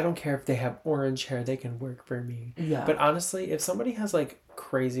 I don't care if they have orange hair, they can work for me. Yeah. But honestly, if somebody has like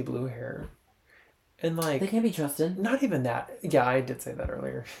crazy blue hair, and like they can't be trusted. Not even that. Yeah, I did say that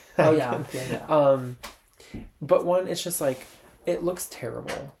earlier. Oh yeah. But one, it's just like it looks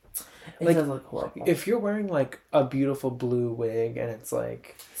terrible. It does look horrible. If you're wearing like a beautiful blue wig and it's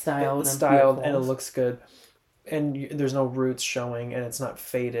like styled and it looks good, and there's no roots showing and it's not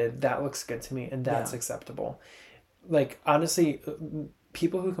faded, that looks good to me and that's acceptable. Like honestly,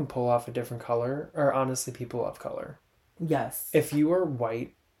 people who can pull off a different color are honestly people of color. Yes. If you are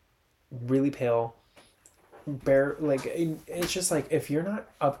white, really pale, bare, like it's just like if you're not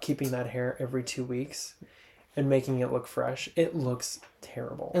upkeeping that hair every 2 weeks and making it look fresh, it looks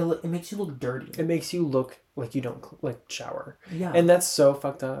terrible. It makes you look dirty. It makes you look like you don't like shower. Yeah. And that's so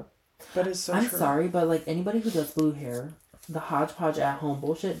fucked up. But it's so I'm true. sorry, but like anybody who does blue hair, the hodgepodge at home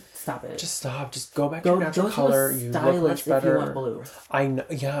bullshit, stop it. Just stop. Just go back to your natural color. You look much better. If you want blue. I know.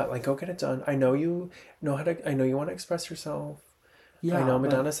 Yeah, like go get it done. I know you know how to. I know you want to express yourself. Yeah. I know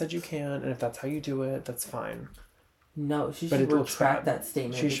Madonna said you can, and if that's how you do it, that's fine. No, she should retract that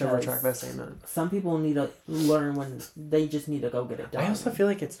statement. She should retract that statement. Some people need to learn when they just need to go get it done. I also feel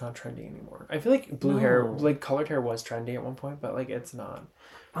like it's not trendy anymore. I feel like blue hair, like colored hair was trendy at one point, but like it's not.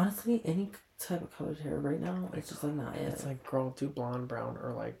 Honestly, any type of colored hair right now. It's just like not it. It's like, girl, do blonde, brown,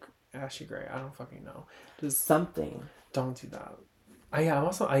 or like ashy gray. I don't fucking know. Just something. don't do that.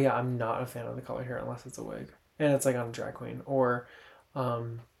 I'm not a fan of the colored hair unless it's a wig. And it's like on a drag queen or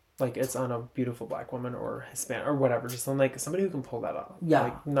like it's on a beautiful black woman or Hispanic or whatever. Just on like somebody who can pull that off. Yeah.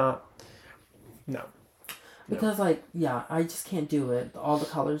 Like no. Because like, yeah, I just can't do it. All the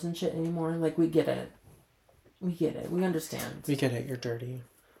colors and shit anymore. Like we get it. We get it. We understand. We get it. You're dirty.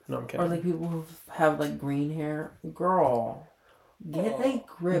 No, I'm kidding. Or like people who have like green hair. Girl, get a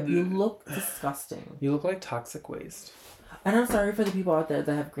grip. You look disgusting. You look like toxic waste. And I'm sorry for the people out there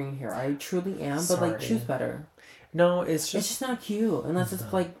that have green hair. I truly am, but like choose better. No, it's just not cute unless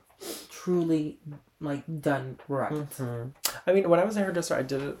it's like truly like done right. Mm-hmm. I mean, when I was a hairdresser, I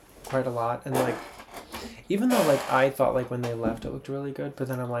did it quite a lot, and like even though like I thought like when they left it looked really good, but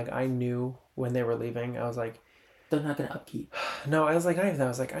then I'm like I knew when they were leaving, I was like they're not gonna upkeep. No, I was like not even that. I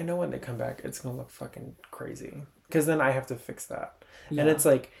was like I know when they come back, it's gonna look fucking crazy because then I have to fix that. Yeah. And it's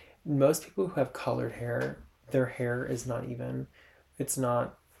like most people who have colored hair, their hair is not even. It's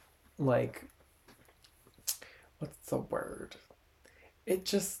not like. What's the word? It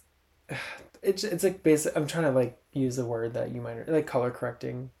just, it's like basic. I'm trying to like use a word that you might like color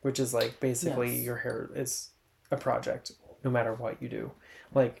correcting, which is like basically your hair is a project no matter what you do.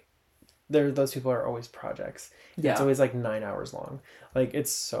 Like those people are always projects. Yeah. It's always like 9 hours long. Like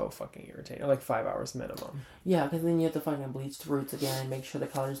it's so fucking irritating. Like 5 hours minimum. Yeah, because then you have to fucking bleach the roots again, make sure the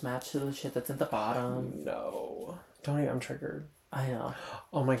colors match to the shit that's at the bottom. No. Don't even, I'm triggered. I know.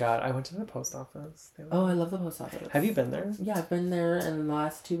 Oh my god, I went to the post office. Oh, I love the post office. Have you been there? Yeah, I've been there in the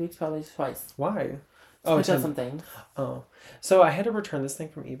last 2 weeks, probably twice. Why? Oh, something. Oh, so I had to return this thing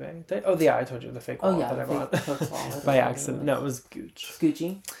from eBay. I told you the fake wallet that I bought by accident. No, it was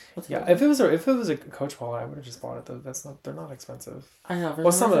Gucci. Yeah, if it was a Coach wallet, I would have just bought it. Though they're not expensive. I know.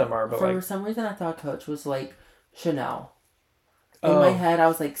 Well, some of them are, but for some reason I thought Coach was like Chanel. In my head, I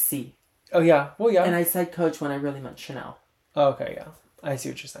was like C. Oh yeah, well yeah. And I said Coach when I really meant Chanel. Oh, okay, yeah. I see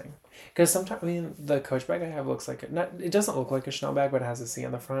what you're saying. Because sometimes, I mean, the Coach bag I have looks like it doesn't look like a Chanel bag, but it has a C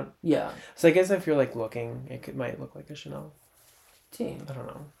on the front. Yeah. So I guess if you're like looking, it might look like a Chanel. Gee.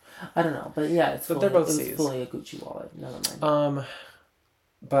 I don't know. But yeah, they're both C's. Fully a Gucci wallet. Never mind.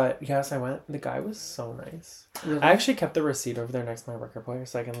 But yes, I went. The guy was so nice. Really? I actually kept the receipt over there next to my record player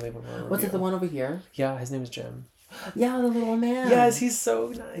so I can leave him a review. Was it the one over here? Yeah, his name is Jim. Yeah, the little man. Yes, he's so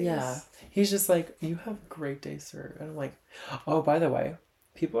nice. Yeah. He's just like, you have a great day, sir. And I'm like, oh, by the way,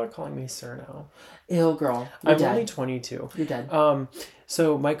 people are calling me sir now. Ew, girl. I'm only 22. You're dead.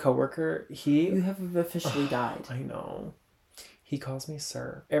 So my coworker, You have officially died. I know. He calls me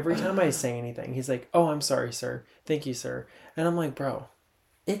sir. Every time I say anything, he's like, oh, I'm sorry, sir. Thank you, sir. And I'm like, bro.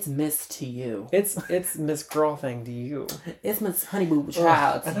 It's Miss to you. It's Miss Girl thing to you. It's Miss Honey Boo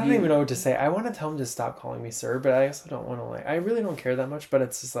Child. I don't even know what to say. I want to tell him to stop calling me sir, but I also don't want to I really don't care that much. But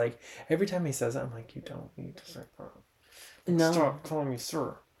it's just like every time he says it, I'm like, you don't need to say that. No. Stop calling me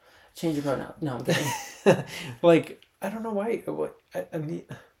sir. Change your pronoun. No, I'm kidding. Like I don't know why. I mean,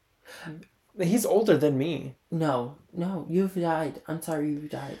 he's older than me. No, you've died. I'm sorry, you've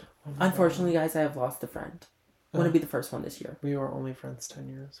died. Oh Unfortunately, guys, I have lost a friend. I'm going to be the first one this year. We were only friends 10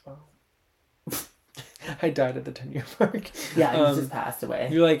 years. Wow. I died at the 10-year mark. Yeah, you just passed away.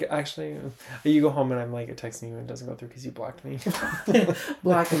 You're like, actually, you go home and I'm like texting you and it doesn't go through because you blocked me.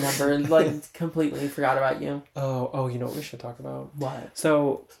 Blocked the number. Like, completely forgot about you. Oh, you know what we should talk about? What?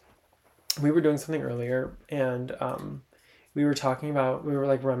 So, we were doing something earlier and we were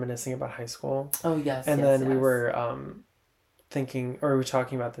like reminiscing about high school. Oh, yes. And then we were we were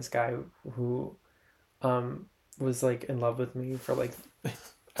talking about this guy who was like in love with me for like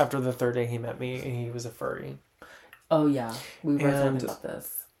after the third day he met me and he was a furry. Oh yeah, we were talking about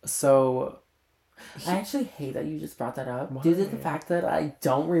this. So I actually hate that you just brought that up. Why? Due to the fact that I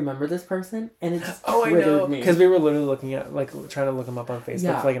don't remember this person and it just I know me. Because we were literally looking at like trying to look him up on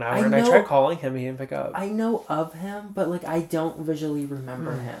Facebook for like an hour and I tried calling him, he didn't pick up. I know of him, but like I don't visually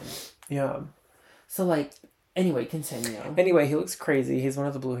remember him. Yeah. So like anyway, continue. Anyway, he looks crazy. He's one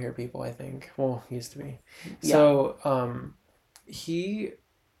of the blue hair people, I think. Well, he used to be. Yeah. So, he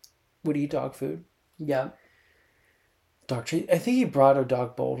would eat dog food. Yeah. Dog treat. I think he brought a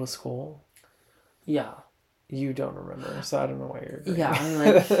dog bowl to school. Yeah. You don't remember, so I don't know why you're agreeing. Yeah, I'm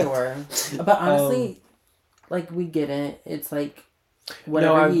like, sure. But honestly, like, we get it. It's like,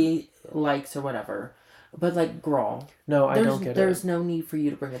 whatever he likes or whatever. But like, girl. No, I don't get it. There's no need for you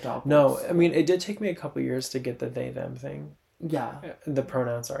to bring a dog. No, I mean, it did take me a couple years to get the they, them thing. Yeah. The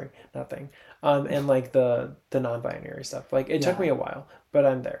pronoun, sorry, not thing. And like the non-binary stuff. Like, it took me a while, but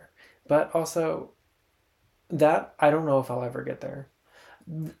I'm there. But also, that, I don't know if I'll ever get there.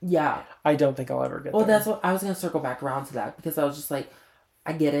 Yeah. I don't think I'll ever get Well, there. that's what I was gonna circle back around to that because I was just like,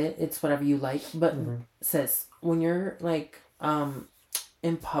 I get it. It's whatever you like, but sis, when you're like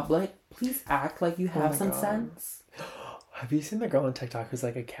in public, please act like you have some sense. Have you seen the girl on TikTok who's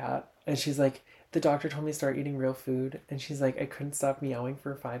like a cat? And she's like, the doctor told me to start eating real food. And she's like, I couldn't stop meowing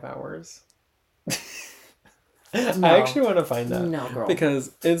for 5 hours. No. I actually want to find that. No, girl.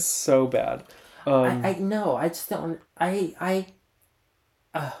 Because it's so bad. I know. I just don't. No,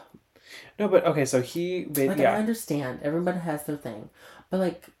 but okay, so he... Like, I understand. Everybody has their thing. But,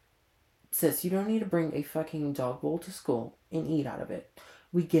 like, sis, you don't need to bring a fucking dog bowl to school and eat out of it.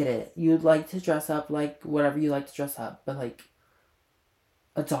 We get it. You'd like to dress up like whatever you like to dress up. But, like,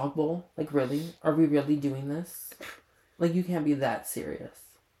 a dog bowl? Like, really? Are we really doing this? Like, you can't be that serious.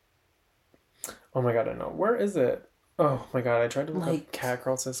 Oh my god, I know. Where is it? Oh my god, I tried to look Like, up cat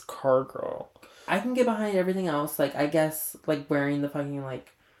girl. It says car girl. I can get behind everything else. Like, I guess, like, wearing the fucking,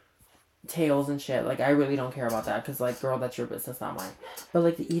 like, tails and shit. Like, I really don't care about that. Because, like, girl, that's your business, not mine. But,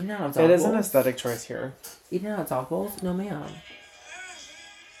 like, the eating out of dog bowls. It is an aesthetic choice here. Eating out of dog bowls? No, ma'am.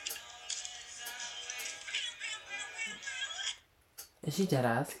 Is she dead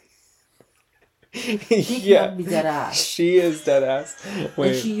ass? She can't be dead ass. She is dead ass.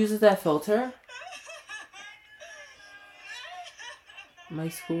 Wait. And she uses that filter? My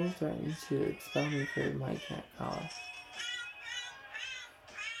school threatened to expel me for my cat collar.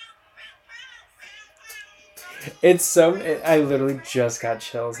 It's so... I literally just got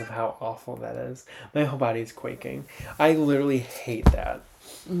chills of how awful that is. My whole body's quaking. I literally hate that.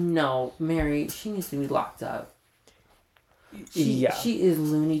 No, Mary, she needs to be locked up. She is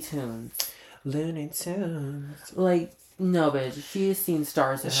Looney Tunes. Looney Tunes. Like, no, bitch. She has seen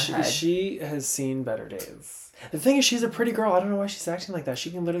stars in her head. She has seen better days. The thing is, she's a pretty girl. I don't know why she's acting like that.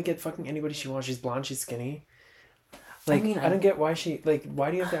 She can literally get fucking anybody she wants. She's blonde. She's skinny. Like, I don't get why she... Like, why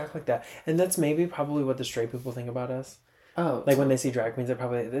do you have to act like that? And that's probably what the straight people think about us. Oh. Like, when they see drag queens,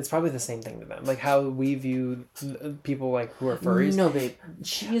 it's probably the same thing to them. Like, how we view people, like, who are furries. No, babe.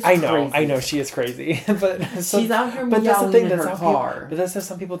 She is crazy. I know, she is crazy. But she's out here meowing in her car. But that's how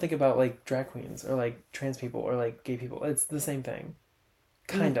some people think about, like, drag queens. Or, like, trans people. Or, like, gay people. It's the same thing.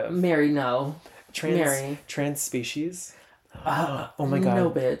 Kind of. Mary, no. Trans species. Oh my god. No,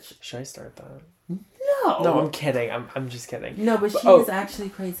 bitch. Should I start that? No, I'm kidding. I'm just kidding. No, but she is actually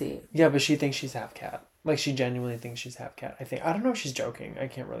crazy. Yeah, but she thinks she's half cat. Like, she genuinely thinks she's half cat. I don't know if she's joking. I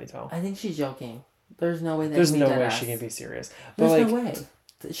can't really tell. I think she's joking. There's no way that There's no way she can be serious. But There's no way.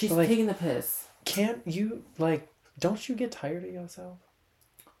 She's taking the piss. Can't you, like, don't you get tired of yourself?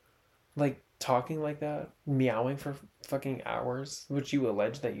 Like, talking like that? Meowing for fucking hours? Which you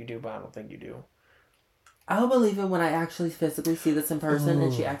allege that you do, but I don't think you do. I'll believe it when I actually physically see this in person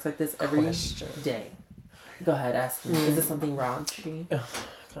and she acts like this every day. Go ahead, ask me. Is this something raunchy? I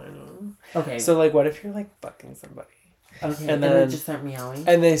know. Okay. So, like, what if you're, like, fucking somebody? Okay, and then they just start meowing?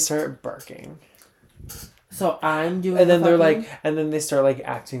 And they start barking. So I'm doing and then they're like, and then they start, like,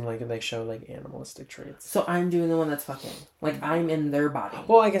 acting like, and they show, like, animalistic traits. So I'm doing the one that's fucking. Like, I'm in their body.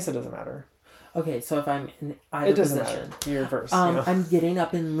 Well, I guess it doesn't matter. Okay, so if I'm in either position. Matter. You're first. I'm getting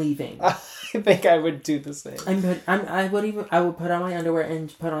up and leaving. I think I would do the same. I would put on my underwear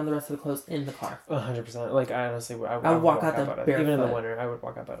and put on the rest of the clothes in the car. 100%. Like, I honestly would. I would walk out the barefoot. Even in the winter, I would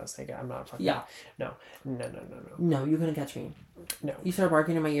walk out butt ass naked. I'm not fucking. Yeah. No. No, you couldn't catch me. No. You start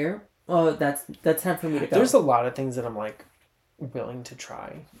barking in my ear. Oh, that's time for me to go. There's a lot of things that I'm like willing to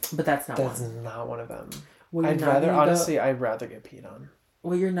try. But that's not one of them. Well, I'd rather get peed on.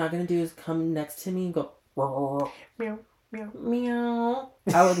 What you're not gonna do is come next to me and go meow meow meow.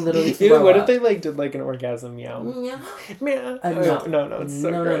 I would literally. Even what if they like did like an orgasm meow meow meow? No, it's so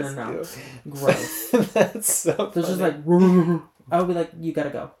gross. No. Gross. That's so. So it's just like I would be like, you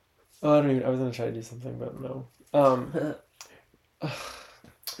gotta go. Oh, I was gonna try to do something, but no.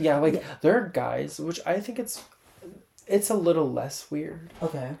 Yeah, like there are guys, which I think it's a little less weird.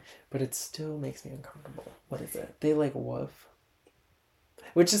 Okay. But it still makes me uncomfortable. What is it? They like woof.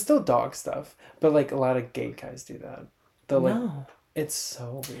 Which is still dog stuff, but like a lot of gay guys do that. No. It's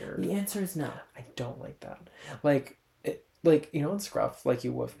so weird. The answer is no. I don't like that. Like you know in Scruff, like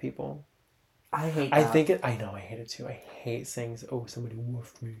you woof people. I hate that. I know, I hate it too. I hate saying, oh, somebody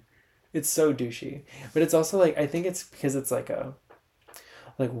woofed me. It's so douchey. But it's also like, I think it's because it's like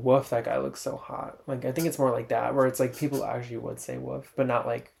woof, that guy looks so hot. Like, I think it's more like that, where it's like people actually would say woof, but not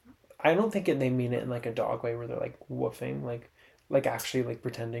like, I don't think they mean it in like a dog way where they're like woofing, like actually like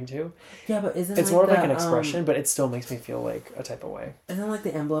pretending to. Yeah, but isn't it's more like an expression, but it still makes me feel like a type of way. Isn't like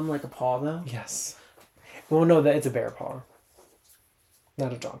the emblem like a paw though? Yes. Well, no, it's a bear paw,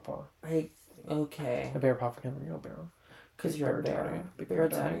 not a dog paw. Okay. A bear paw for a real bear. Because you're a bear. Big Bear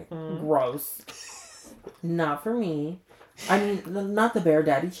daddy. daddy. Gross. Not for me. I mean, not the bear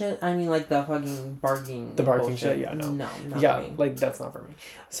daddy shit. I mean, like the fucking barking. The barking bullshit. shit, yeah, no. No, not Yeah, for me. like, that's not for me.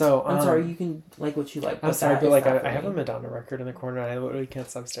 So, I'm sorry, you can like what you like. I'm sorry, but like, I have a a Madonna record in the corner and I literally can't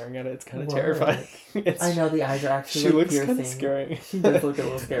stop staring at it. It's kind of terrifying. I know, the eyes are actually She like, looks piercing. kind of scary. She does look a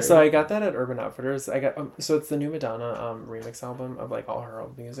little scary. So I got that at Urban Outfitters. I got so it's the new Madonna remix album of like all her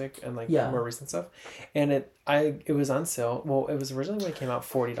old music and like more recent stuff, and it was on sale. Well, it was originally when it came out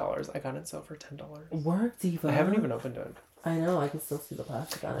 $40. I got it on sale for $10. Work, diva. I haven't even opened it. I know, I can still see the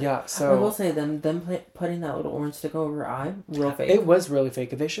plastic on it. Yeah, so I will say them putting that little orange stick over her eye, real fake. It was really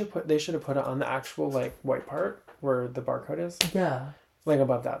fake. They should have put it on the actual like white part where the barcode is. Yeah. Like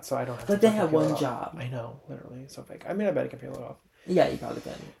above that, so I don't have to. But they had one off. job. I know, literally, so fake. I mean, I bet I can peel it off. Yeah, you probably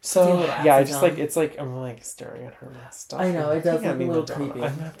can. So yeah, I just like it's like I'm like staring at her stuff. I know, it does look a little Madonna. creepy.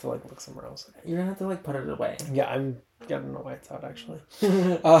 I'm gonna have to like look somewhere else. You're gonna have to like put it away. Yeah, I don't know why it's out actually.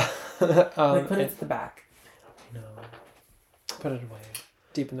 Like put it to the back. No. Put it away,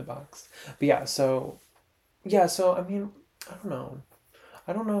 deep in the box. But yeah, so I mean, I don't know.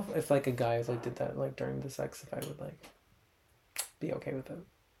 I don't know if like a guy like did that like during the sex, if I would like be okay with it.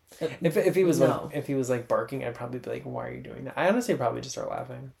 If he was like barking, I'd probably be like, why are you doing that? I honestly probably just start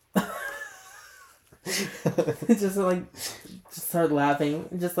laughing. just start laughing,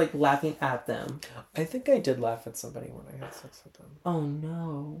 just like laughing at them. I think I did laugh at somebody when I had sex with them. Oh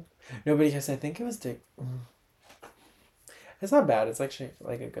no. No, but yes, I think it was Dick. It's not bad. It's actually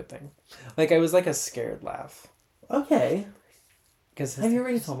like a good thing. Like I was like a scared laugh. Okay. Because have you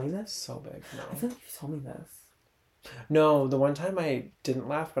already told me this? So big. No. I feel like you told me this. No, the one time I didn't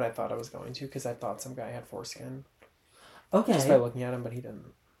laugh, but I thought I was going to because I thought some guy had foreskin. Okay. Just by looking at him, but he didn't.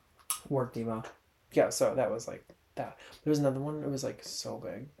 Work, Devo. Yeah, so that was like that. There was another one. It was like so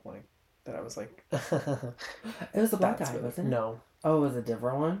big, like that. I was like. It was the black guy, wasn't it? No. Oh, it was a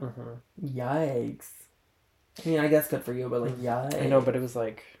different one. Mm-hmm. Yikes. I mean, I guess good for you, but like, yikes. I know, but it was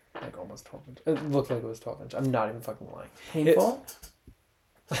like almost 12 inch. It looked like it was 12 inch. I'm not even fucking lying. Painful.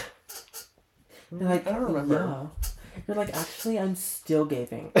 You're like, I don't remember. Yeah. You're like, actually, I'm still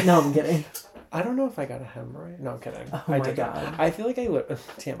gaping. No, I'm kidding. I don't know if I got a hemorrhoid. No, I'm kidding. Oh my god. I feel like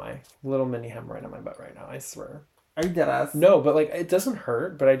TMI, little mini hemorrhoid on my butt right now. I swear. Are you dead ass? No, but like it doesn't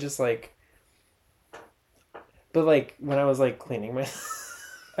hurt. But I just like. But like when I was like cleaning my,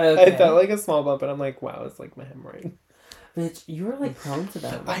 I felt like a small bump, and I'm like, wow, it's like my hemorrhoid. Bitch, you were like prone to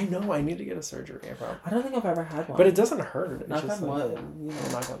them. I know. I need to get a surgery. I don't think I've ever had one. But it doesn't hurt. Knock on wood.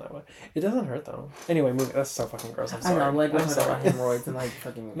 I'm not going that way. It doesn't hurt though. Anyway, moving. That's so fucking gross. I'm sorry. I know. Like we're talking about hemorrhoids and like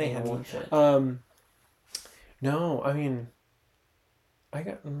fucking mayhem shit. No, I mean, I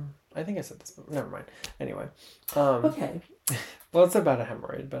think I said this. Never mind. Anyway. Okay. Well, it's about a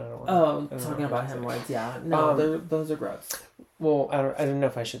hemorrhoid, but I don't want to. Talking about hemorrhoids, yeah. No, those are gross. Well, I don't know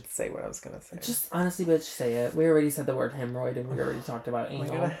if I should say what I was gonna say. Just honestly, bitch, say it. We already said the word hemorrhoid, and we already talked about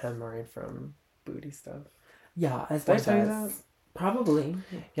anal. I got a hemorrhoid from booty stuff. Yeah, as did I tell you that? Probably.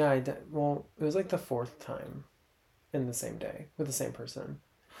 Yeah, I did. Well, it was like the 4th time, in the same day with the same person.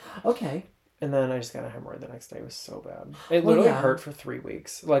 Okay. And then I just got a hemorrhoid the next day. It was so bad. It literally hurt for 3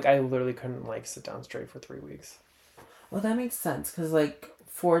 weeks. Like I literally couldn't like sit down straight for 3 weeks. Well, that makes sense because like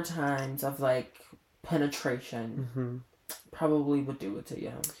 4 times of like penetration probably would do it to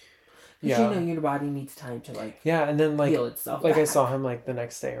you. Because you know your body needs time to like and then like heal itself. Like back. I saw him like the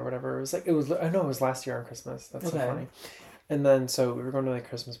next day or whatever. It was I know it was last year on Christmas. That's so funny. And then so we were going to like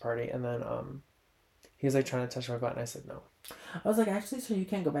Christmas party and then he was like trying to touch my butt and I said no. I was like, actually, so you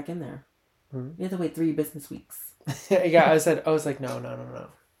can't go back in there. You have to wait 3 business weeks. Yeah, I was like no.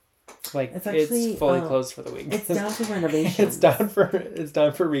 Like it's fully closed for the week. It's down for renovation. It's down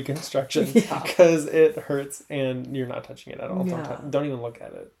for reconstruction because it hurts and you're not touching it at all. Yeah. Don't even look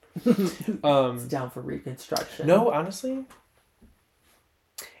at it. It's down for reconstruction. No, honestly,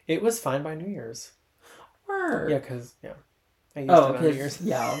 it was fine by New Year's. Word. Yeah, because I used it on New Year's.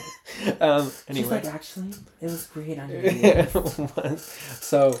 Yeah. Anyway, she's like, actually, it was great on New Year's.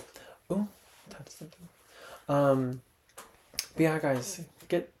 So, touch something. But yeah, guys,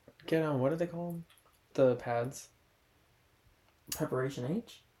 get on. What do they call them? The pads. Preparation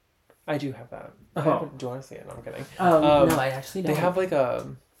H. I do have that. Oh. Do you want to see it? No, I'm kidding. No, I actually don't. They have like a,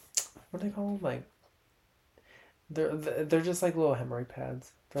 what do they call them? Like, they're just like little hemorrhoid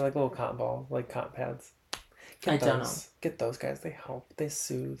pads. They're like little cotton ball, like cotton pads. Don't know. Get those guys. They help. They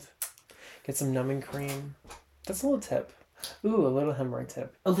soothe. Get some numbing cream. That's a little tip. Ooh, a little hemorrhoid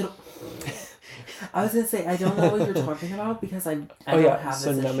tip. A little. I was gonna say I don't know what you're talking about because I don't have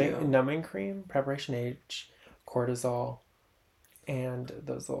this issue. Numbing cream, Preparation H, cortisol, and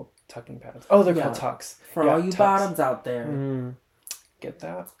those little tucking pads. Oh, they're Yeah. called tucks. For Yeah, all you tucks. bottoms out there. Get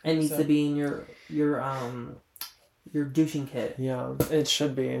that? It needs to be in your douching kit. Yeah, it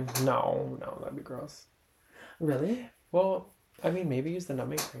should be. No, that'd be gross. Really? Well, I mean, maybe use the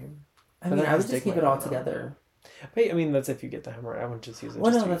numbing cream. I mean, I would just keep it all together. But I mean, that's if you get the hemorrhoid. I wouldn't just use it.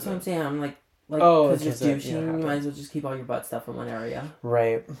 Well, no, that's what I'm saying. I'm like, oh, because it's douching, you might as well just keep all your butt stuff in one area.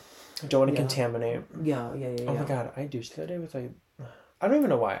 Right. Don't want to contaminate. Yeah. Oh my god, I douched the other day with like, I don't even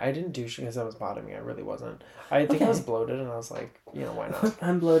know why. I didn't douche because I was bottoming. I really wasn't. I think I was bloated, and I was like, why not?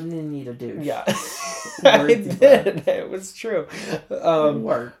 I'm bloated and need a douche. Yeah, I did. It was true.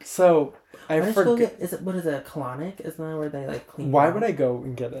 Work. So I forget. What is it? A colonic? Isn't that where they like clean? Why would I go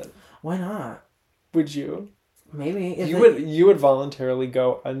and get it? Why not? Would you? Maybe you would voluntarily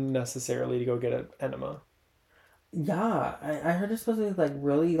go unnecessarily to go get an enema. Yeah, I heard it's supposed to like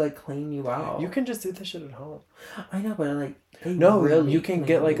really like clean you out. You can just do this shit at home. I know, but like really you can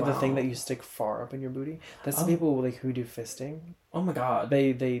get like the thing that you stick far up in your booty. That's the people like who do fisting. Oh my god.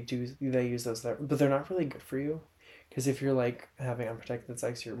 They use those there, but they're not really good for you, because if you're like having unprotected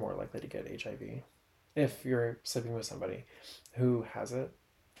sex, you're more likely to get HIV if you're sleeping with somebody who has it.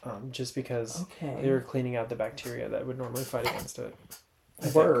 Just because they're cleaning out the bacteria that would normally fight against it.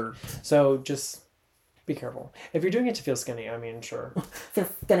 Word. So just be careful. If you're doing it to feel skinny, I mean, sure. Feel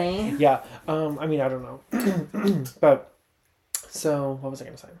skinny? Yeah. I mean, I don't know. But, so, what was I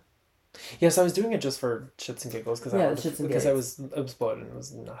going to say? Yes, I was doing it just for shits and giggles because I was bloated and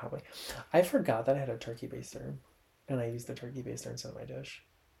was not happy. I forgot that I had a turkey baster, and I used the turkey baster instead of my dish.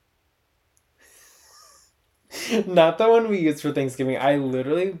 Not the one we used for Thanksgiving. I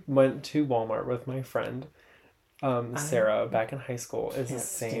literally went to Walmart with my friend, Sarah, back in high school. It's the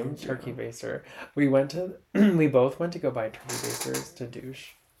same turkey baster. We both went to go buy turkey basters to douche.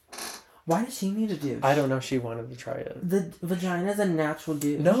 Why does she need a douche? I don't know. She wanted to try it. The vagina's a natural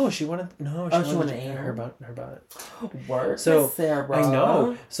douche. No, she wanted her butt. Work, so Sarah. I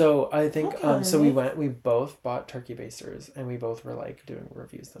know. So I think so we both bought turkey basters, and we both were like doing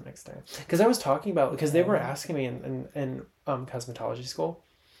reviews the next day, because I was talking about, because they were asking me in cosmetology school,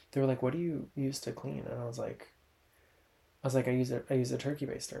 they were like, what do you use to clean? And I was like I use a turkey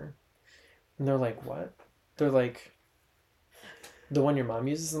baster. And they're like, what? They're like, the one your mom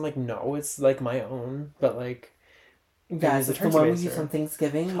uses? I'm like, no, it's like my own, but like, yeah, the one we use on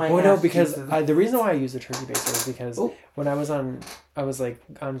Thanksgiving. No, because the reason why I use a turkey baster is because when I was on gay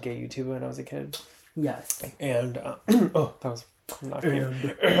YouTube when I was a kid. Yes. And that was not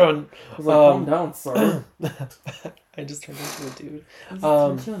good. And calm down, sir. I just turned into a dude.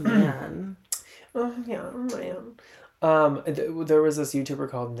 Into a man. Oh yeah, man. There was this YouTuber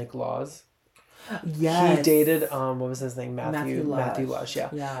called Nick Laws. Yes. He dated what was his name? Matthew Lush.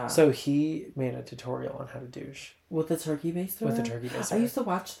 Yeah. So he made a tutorial on how to douche with the turkey baster. I used to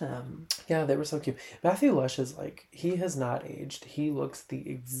watch them. Yeah, they were so cute. Matthew Lush is like, he has not aged. He looks the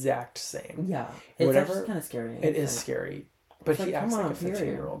exact same. Yeah. It's actually kind of scary. It is scary. But he acts like a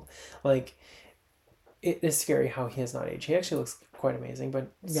 15-year-old. Like, it is scary how he has not aged. He actually looks quite amazing,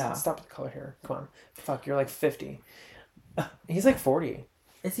 but stop with the color hair. Come on. Fuck, you're like 50. He's like 40.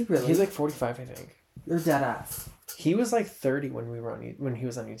 Is he really? He's like 45, I think. You're dead ass. He was like 30 when he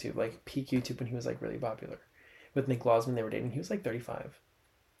was on YouTube, like peak YouTube, when he was like really popular. With Nick Laws when they were dating, he was like 35.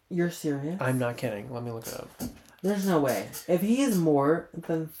 You're serious? I'm not kidding. Let me look it up. There's no way. If he is more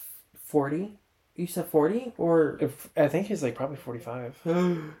than 40, you said 40 or? I think he's like probably 45.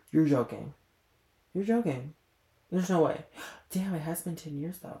 You're joking. You're joking. There's no way. Damn, it has been 10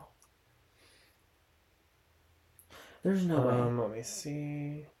 years though. There's no way. Let me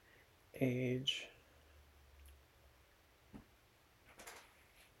see. Age.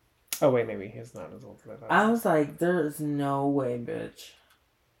 Oh wait, maybe he's not as old as I thought. I was like, there's no way, bitch.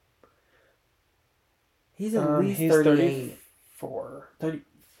 He's at least 38. 34. 30.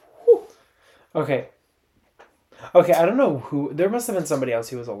 Whew. Okay, I don't know who. There must have been somebody else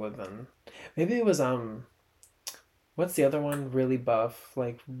who was older than. Maybe it was what's the other one? Really buff,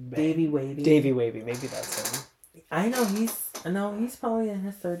 like Davey Wavy. Davey Wavy. Maybe that's him. I know he's probably in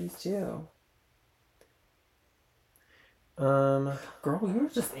his 30s too. Girl, you were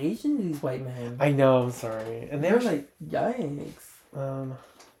just Asian to these white men. I know, I'm sorry. And they're like, yikes.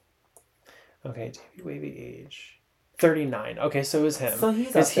 Okay, Davey Wavy age 39. Okay, so it was him. So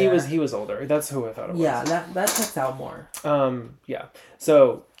he's up there. He was older. That's who I thought it was. Yeah, that checks out more. Yeah.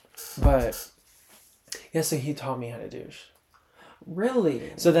 So, but yeah, so he taught me how to douche.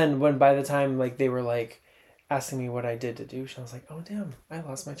 Really? So then by the time like they were like asking me what I did to douche, I was like, oh damn, I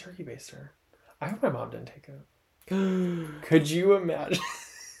lost my turkey baster. I hope my mom didn't take it. Could you imagine?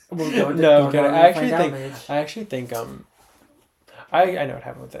 No, okay. I actually think I know what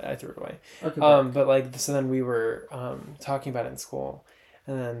happened with it. I threw it away. Okay. But like, so then we were talking about it in school,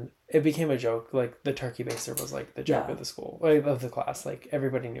 and then it became a joke. Like the turkey baster was like the joke of the school, like, of the class. Like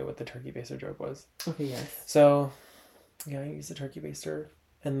everybody knew what the turkey baster joke was. Okay. Yes. So, yeah, I use the turkey baster,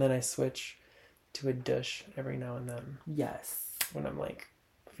 and then I switch to a dish every now and then. Yes. When I'm like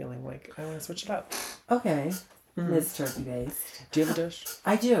feeling like I want to switch it up. Okay. Miss Turkey Based. Do you have a dish?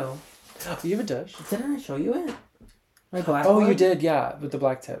 I do. Oh, you have a dish? Didn't I show you it? My black Oh, one? you did, yeah, with the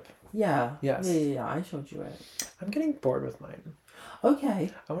black tip. Yeah. Yes. Yeah, I showed you it. I'm getting bored with mine. Okay.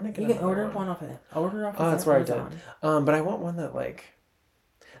 I want to get. You can order one off it. Order off. Oh, that's where I did. But I want one that like,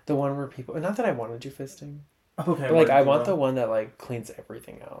 the one where people. Not that I want to do fisting. Okay. But like I want the one that like cleans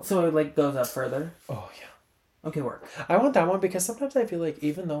everything out. So it like goes up further. Oh yeah. Okay, work. I want that one because sometimes I feel like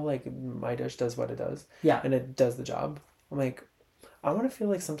even though like my dish does what it does, and it does the job, I'm like, I want to feel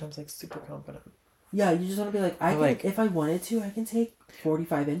like sometimes like super confident. Yeah, you just want to be like, I can, like, if I wanted to, I can take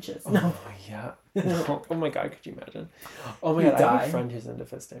 45 inches. Oh, no. Yeah. Oh my god, could you imagine? Oh my god, I have a friend who's into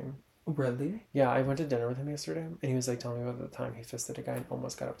fisting. Really? Yeah, I went to dinner with him yesterday, and he was like telling me about the time he fisted a guy and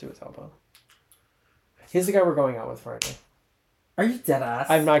almost got up to his elbow. He's the guy we're going out with Friday. Are you dead ass?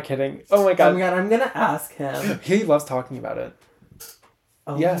 I'm not kidding. Oh my god. Oh my god, I'm gonna ask him. He loves talking about it.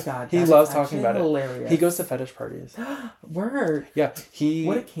 Oh my god. He loves talking about hilarious. it. He goes to fetish parties. Word. Yeah, he.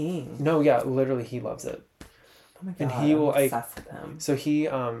 What a king. No, yeah, literally, he loves it. Oh my god. And he will like. With him. So he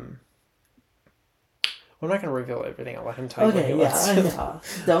I'm not gonna reveal everything. I'll let him tell you what he wants. Yeah.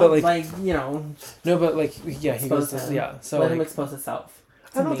 Don't like you know. No, but like yeah, he goes to him. So let like, him expose himself.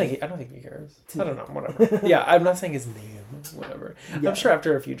 I don't think he cares. I don't know. Whatever. Yeah, I'm not saying his name. Whatever. Yeah. I'm sure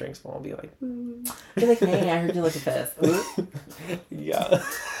after a few drinks, we'll be like. You're like, hey, I heard you like a fist. Yeah.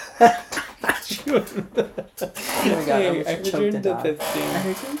 Oh my god, hey, I heard you're into fisting. I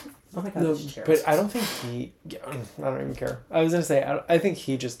heard you. Oh my god, no, but I don't think he. I don't even care. I was gonna say I think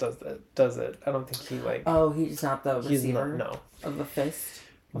he just does it. I don't think he like. Oh, he's not the receiver. No. Of the fist.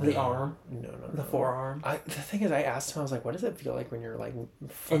 Of the arm. No. The forearm. The thing is, I asked him. I was like, "What does it feel like when you're like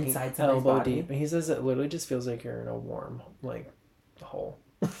fucking inside elbow body? deep?" And he says it literally just feels like you're in a warm like hole.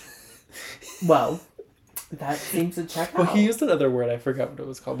 Well, that seems to check out. Well, he used another word. I forgot what it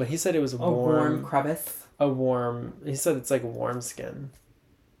was called, but he said it was a warm crevice. He said it's like warm skin.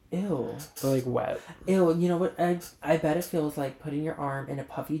 Ew. But like wet. Ew, you know what? I bet it feels like putting your arm in a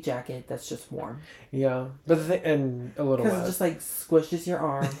puffy jacket that's just warm. Yeah. But the thing, and a little wet. Because it just like squishes your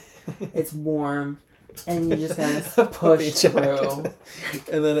arm. It's warm. And you just gotta push through.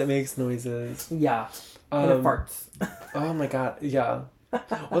 And then it makes noises. Yeah. And it farts. Oh my god. Yeah.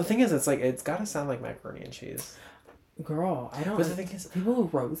 Well, the thing is, it's like, it's gotta sound like macaroni and cheese. Girl, I don't. But the thing is, people who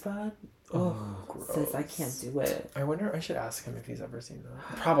rosebud. Oh, gross. Sis, I can't do it. I wonder. I should ask him if he's ever seen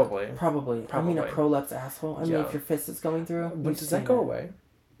that. Probably. I mean, a prolapse asshole. I mean, if your fist is going through. But does that go away?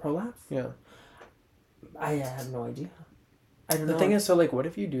 Prolapse? Yeah. I have no idea. I don't know. The thing is, so like, what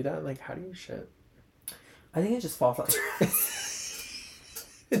if you do that? Like, how do you shit? I think it just falls out.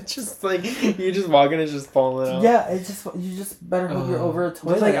 It's just like you just walk and it's just falling out. Yeah, it's just you just better hope you're over a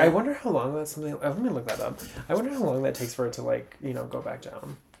toilet. But like, I wonder how long that's something. Let me look that up. I wonder how long that takes for it to like go back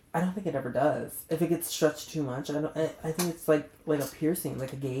down. I don't think it ever does. If it gets stretched too much, I think it's like a piercing,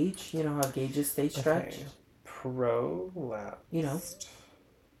 like a gauge. You know how gauges stay stretched. Okay. Prolapse. You know.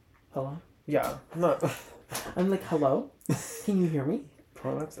 Hello. Yeah. No. I'm like, hello. Can you hear me?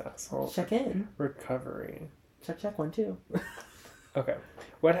 Prolapse asshole. Check in. Recovery. Check 1 2. Okay.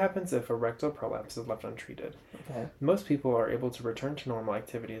 What happens if a rectal prolapse is left untreated? Okay. Most people are able to return to normal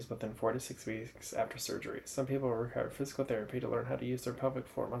activities within 4 to 6 weeks after surgery. Some people require physical therapy to learn how to use their pelvic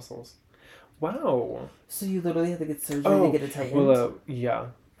floor muscles. Wow. So you literally have to get surgery to get it tightened? Well, yeah.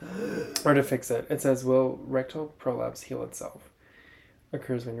 Or to fix it. It says, will rectal prolapse heal itself?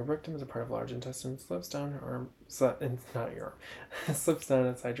 Occurs when your rectum is a part of large intestine, slips down your arm, not your arm, slips down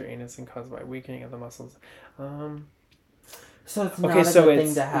inside your anus and caused by weakening of the muscles. So it's not a good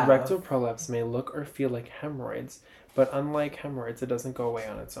thing to have. Rectal prolapse may look or feel like hemorrhoids, but unlike hemorrhoids, it doesn't go away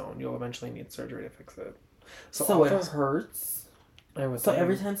on its own. You'll eventually need surgery to fix it. So it hurts? I would say.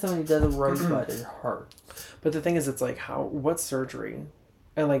 Every time somebody does a rosebud, it hurts. But the thing is, it's like, what surgery?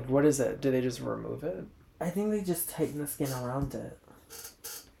 And like, what is it? Do they just remove it? I think they just tighten the skin around it.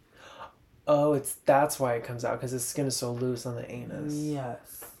 Oh, that's why it comes out, because the skin is so loose on the anus.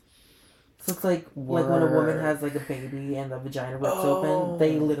 Yes. So it's like when a woman has like a baby and the vagina rips open,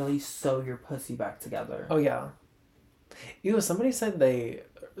 they literally sew your pussy back together. Oh yeah. Ew, somebody said they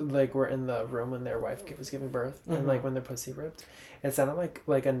like were in the room when their wife was giving birth, and like when their pussy ripped, it sounded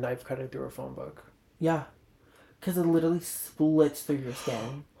like a knife cutting through a phone book. Yeah, because it literally splits through your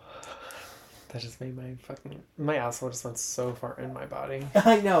skin. That just made my asshole just went so far in my body.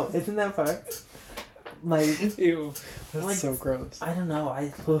 I know, isn't that fucked? Like, Ew, that's like, so gross. I don't know.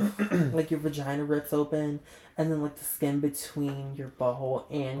 Like your vagina rips open, and then like the skin between your butthole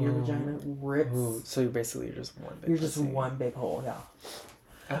and your vagina rips. Ooh, so you're basically just one big. You're just one big hole.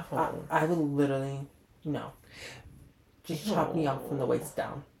 Yeah. Oh. I would literally, just chop me off from the waist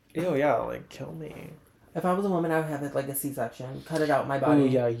down. Ew, yeah, like kill me. If I was a woman, I would have it like a C-section. Cut it out my body. Oh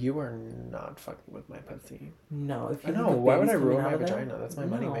yeah, you are not fucking with my pussy. No, if I you know. think Why would I baby's ruin coming my out of there? vagina? That's my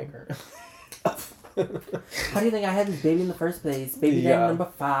moneymaker. How do you think I had this baby in the first place? Baby daddy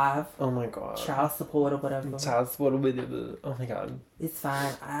number 5. Oh my god. Child support or whatever. Child support. Oh my god. It's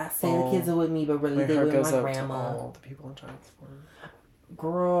fine. I say the kids are with me, but really they with my grandma. All the people in child support.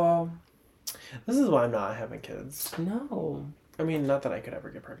 Girl. This is why I'm not having kids. No. I mean, not that I could ever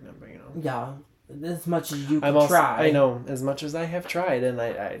get pregnant, but Yeah. As much as you can try. I know, as much as I have tried, and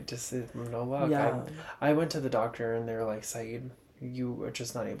I just, no luck. Yeah. I went to the doctor, and they were like, Saeed, you are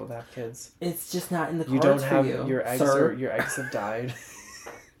just not able to have kids. It's just not in the cards you don't have, for you, your eggs sir. your eggs have died.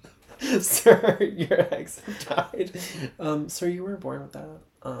 Sir, your eggs have died. Sir, you weren't born with that.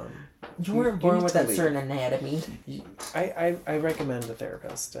 You weren't born with that leave. certain anatomy. I recommend a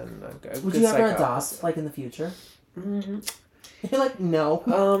therapist and a Would good you ever psychologist. adopt, like, in the future? Mm-hmm. You're like, no.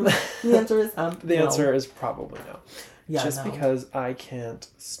 The answer is the no. answer is probably no. Yeah, just no. because I can't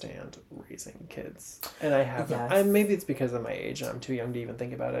stand raising kids, and I haven't. Yes. Maybe it's because of my age, and I'm too young to even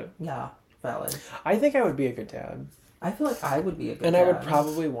think about it. Yeah, valid. I think I would be a good dad, I feel like I would be a good and dad. I would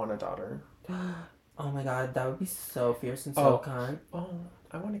probably want a daughter. Oh my god, that would be so fierce and so kind. Oh,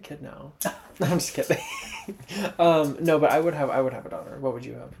 I want a kid now. I'm just kidding. No, but I would have a daughter. What would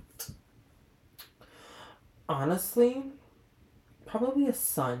you have? Honestly, probably a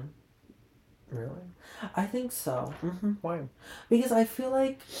son. Really? I think so. Mm-hmm. Why? Because I feel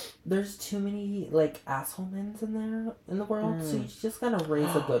like there's too many like asshole men in the world, so you just gotta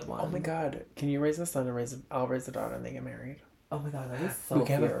raise a good one. Oh my god! Can you raise a son and I'll raise a daughter and they get married? Oh my god, that is so we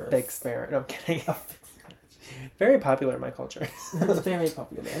can have a big spare. No, I'm kidding. Very popular in my culture. It's very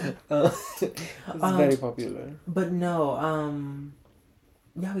popular. It's very popular. But no,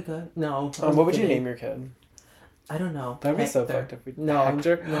 yeah, we could. No. What would you name your kid? I don't know. That'd be so fucked if we... No,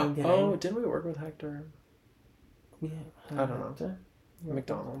 Hector? No, I'm kidding. Oh, didn't we work with Hector? Yeah. I don't know. Hector?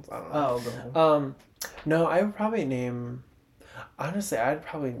 McDonald's. I don't know. Oh, no. No, I would probably name... Honestly, I'd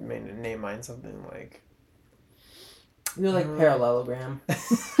probably name mine something like... You're like parallelogram.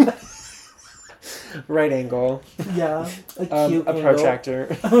 Right angle. Yeah. A cute a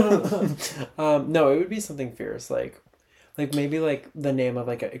protractor. No, it would be something fierce. Like maybe like the name of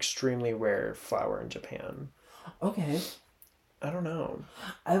like an extremely rare flower in Japan. Okay. I don't know.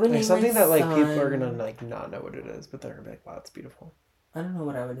 I would name something my that like son... people are gonna like not know what it is, but they're gonna be like, wow, it's beautiful. I don't know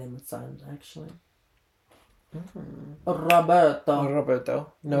what I would name my son, actually. Mm-hmm.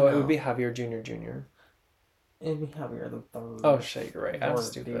 Roberto. No, it would be Javier Jr. It'd be Javier the Third. Oh shit, you're right. I'm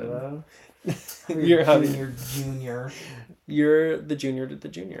stupid. You're Javier Jr. You're the junior to the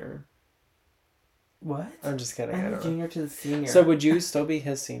junior. What? I'm just kidding. I'm I don't junior know. to the senior. So would you still be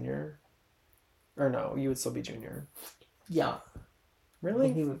his senior? Or no, you would still be junior. Yeah. Really?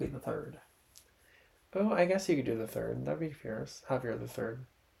 And he would be the third. Oh, I guess you could do the third. That'd be fierce. Javier the third.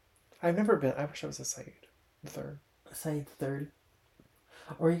 I've never been. I wish I was a Said the third. Said the third.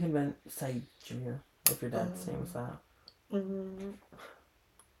 Or you can be Said Jr. if your dad's name was that.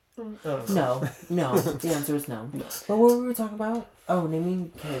 No. The answer is no. But what were we talking about? Oh,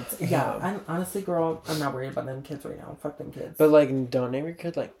 naming kids. Yeah. I'm honestly, girl, I'm not worried about them kids right now. Fuck them kids. But like, don't name your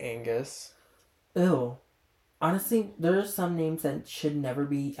kid like Angus. Ew. Honestly, there are some names that should never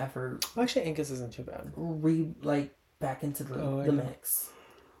be ever. Well, actually, Angus isn't too bad. Back into the mix.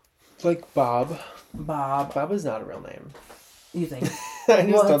 Like Bob. Bob. Bob is not a real name. You think? I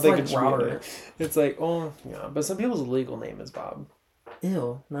just don't think like it should Robert. be a name. It's like, oh, yeah. But some people's legal name is Bob.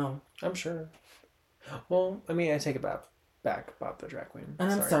 Ew, no. I'm sure. Well, I mean, I take it back Bob the drag queen. And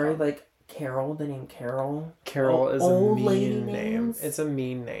I'm sorry, like, Carol, the name Carol. Carol is a mean name. Names? It's a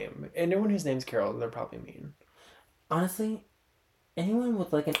mean name. Anyone whose name's Carol, they're probably mean. Honestly, anyone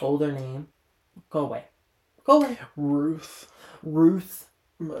with, like, an older name, go away. Go away. Ruth.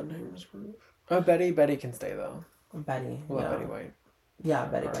 My name is Ruth. Oh, Betty. Betty can stay, though. Betty. Well, Betty White. Yeah,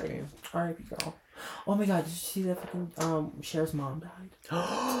 Betty. R.I.P. girl. Oh my god, did you see that fucking, Cher's mom died?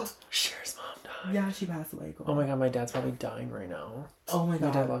 Cher's mom died. Yeah, she passed away, girl. Oh my god, my dad's probably dying right now. Oh my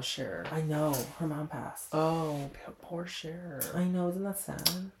god. My dad loves Cher. I know. Her mom passed. Oh, poor Cher. I know, isn't that sad?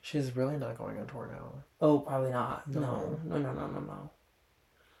 She's really not going on tour now. Oh, probably not. No.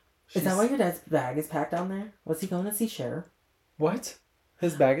 Is that why your dad's bag is packed down there? Was he going to see Cher? What?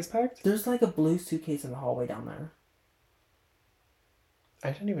 His bag is packed? There's like a blue suitcase in the hallway down there.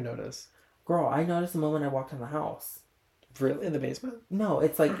 I didn't even notice. Girl, I noticed the moment I walked in the house. Really? In the basement? No,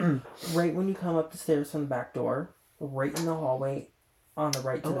 it's like right when you come up the stairs from the back door, right in the hallway, on the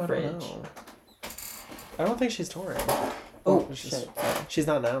right to the fridge. I don't think she's touring. Oh, shit. She's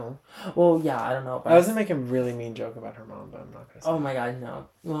not now. Well, yeah, I don't know. I was going to make a really mean joke about her mom, but I'm not going to say Oh my god, no.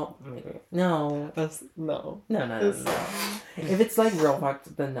 Well, maybe. No. No. No. If it's like real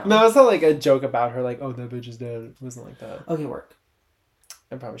fucked, then no. No, it's not like a joke about her, like, oh, that bitch is dead. It wasn't like that. Okay, work.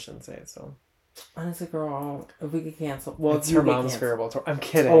 I probably shouldn't say it, so. Honestly, girl, if we could cancel. Well, it's her mom's farewell tour. I'm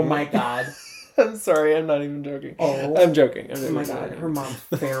kidding. Oh my god. I'm sorry, I'm not even joking. Oh. I'm joking. Oh my god, her mom's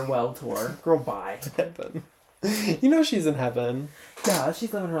farewell tour. Girl, bye. Heaven. You know she's in heaven. Yeah,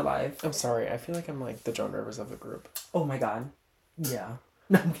 she's living her life. I'm sorry, I feel like I'm like the Joan Rivers of the group. Oh my god. Yeah.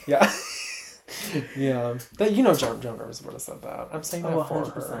 Yeah. Yeah. But you know Joan Rivers would have said that. I'm saying that for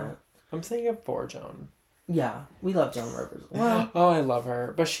 100%. her. I'm saying it for Joan. Yeah, we love Joan Rivers. Well, oh, I love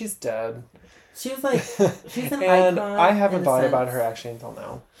her, but she's dead. She was like, she's an and icon. I haven't thought about her actually until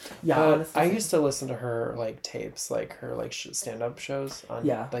now. Yeah, but honestly, I used to listen to her like tapes, like her like stand-up shows on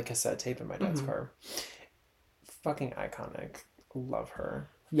like cassette tape in my dad's car. Fucking iconic. Love her.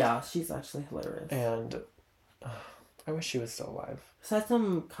 Yeah, she's actually hilarious. And I wish she was still alive. Said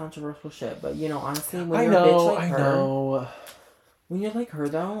some controversial shit, but you know, honestly, when you're a bitch like her, when you're like her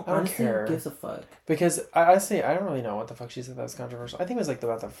though, I don't honestly, care. who gives a fuck? Because honestly, I don't really know what the fuck she said that was controversial. I think it was like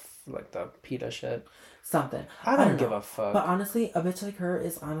about the PETA shit. Something. I don't give a fuck. But honestly, a bitch like her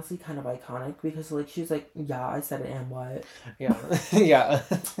is honestly kind of iconic because like she's like, yeah, I said it and what? Yeah. Yeah.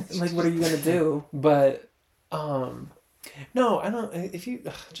 Like, what are you gonna do? But no, I don't. If you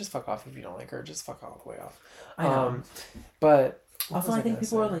just fuck off if you don't like her, just fuck all the way off. I know. But also, I think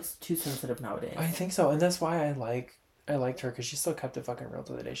people are like too sensitive nowadays. I think so, and that's why I liked her because she still kept it fucking real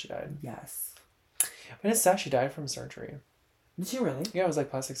to the day she died. Yes. But it's sad she died from surgery. Did she really? Yeah, it was like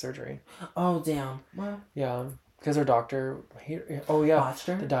plastic surgery. Oh damn. Well. Yeah, because her doctor. Watched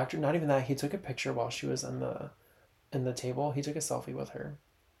her? The doctor. Not even that. He took a picture while she was in the table. He took a selfie with her.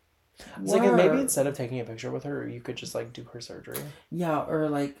 It's like maybe instead of taking a picture with her, you could just like do her surgery. Yeah, or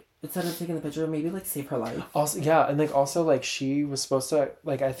like instead of taking the picture, maybe like save her life. Also, yeah, and like also like she was supposed to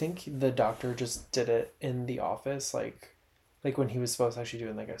like I think the doctor just did it in the office like when he was supposed to actually do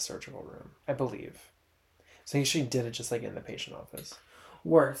it in like a surgical room, I believe. So he actually did it just like in the patient office.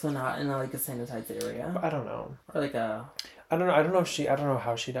 Work, so not in like a sanitized area. But I don't know. Or like a. I don't know. I don't know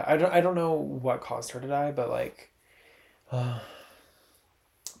how she died. I don't know what caused her to die, but like.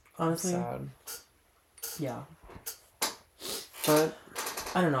 Honestly, sad. Yeah. But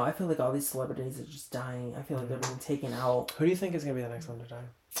I don't know. I feel like all these celebrities are just dying. I feel like they're being taken out. Who do you think is gonna be the next one to die?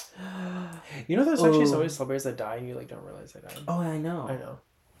 You know, there's actually so many celebrities that die and you like don't realize they died. Oh, I know. I know.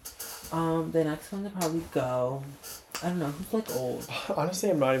 The next one to probably go. I don't know. Who's like old?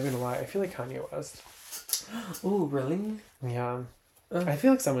 Honestly, I'm not even gonna lie. I feel like Kanye West. Oh, really? Yeah. I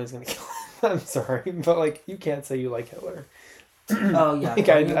feel like someone's gonna kill him. I'm sorry, but like you can't say you like Hitler. Oh yeah, like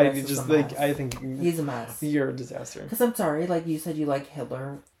I just like I think he's a mess. You're a disaster. Because I'm sorry, like you said you like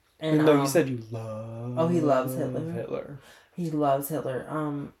Hitler, and no, you said you love. Oh, he loves Hitler. He loves Hitler.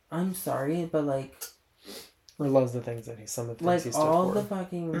 I'm sorry, but like, or loves the things that some of the things like he stood all for. The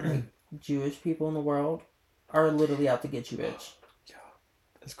fucking like, Jewish people in the world are literally out to get you, bitch. Yeah,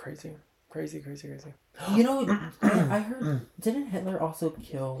 it's crazy. You know, I heard didn't Hitler also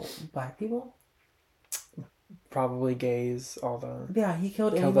kill black people? Probably gays, all the... Yeah, he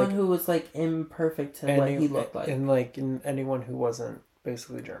killed anyone like, who was, like, imperfect to what he looked like. And, like, anyone who wasn't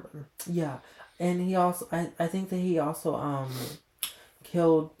basically German. Yeah. And he also... I think that he also,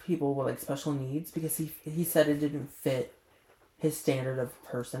 killed people with, like, special needs because he said it didn't fit his standard of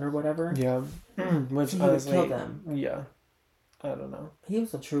person or whatever. Yeah. Which, he honestly... Would kill them. Yeah. I don't know. He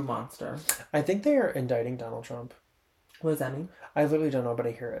was a true monster. I think they are indicting Donald Trump. What does that mean? I literally don't know, but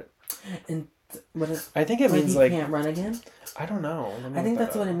I hear it. And... What is, I think it means he can't run again. I don't know. I think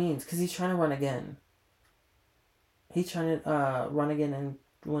that's what it means because he's trying to run again. He's trying to run again in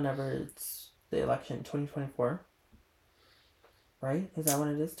whenever it's the election, 2024. Right? Is that when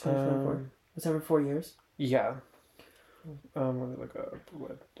it is? 2024. It's every 4 years. Yeah. Let me look up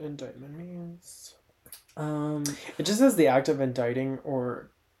what indictment means. It just says the act of indicting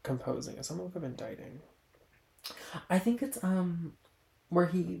or composing. Someone look up indicting. I think it's where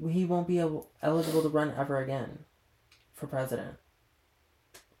he won't be eligible to run ever again for president.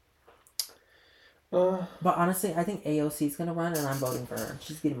 But honestly, I think AOC is going to run and I'm voting for her.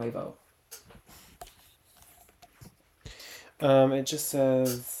 She's getting my vote. It just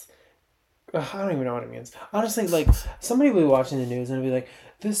says I don't even know what it means. Honestly, like, somebody will be watching the news and it'll be like,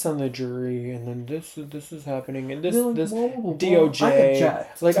 this on the jury, and then this is happening, and this Whoa, whoa, DOJ. I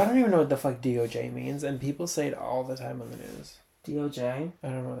object. Like, I don't even know what the fuck DOJ means, and people say it all the time on the news. DOJ? I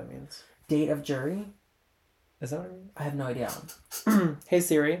don't know what that means. Date of jury? Is that what it means? I have no idea. Hey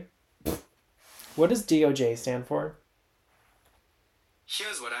Siri, what does DOJ stand for?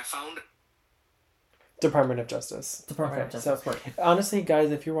 Here's what I found. Department of Justice. Department of Justice. So, honestly, guys,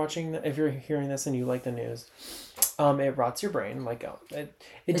 if you're hearing this and you like the news, it rots your brain. Like,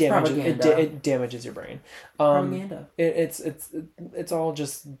 it damages your brain. Propaganda. It's all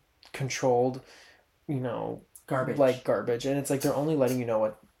just controlled, Garbage. like garbage, and it's like they're only letting you know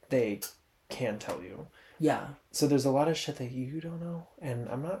what they can tell you. Yeah. So there's a lot of shit that you don't know, and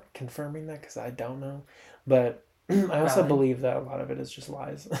I'm not confirming that because I don't know, but I also believe that a lot of it is just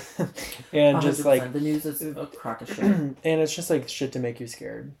lies. And 100%. Just like the news is a crock of shit. And it's just like shit to make you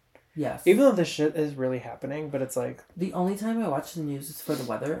scared. Yes. Even though this shit is really happening, but it's like... The only time I watch the news is for the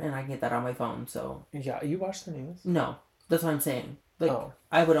weather, and I can get that on my phone, so... Yeah, you watch the news? No. That's what I'm saying. Like,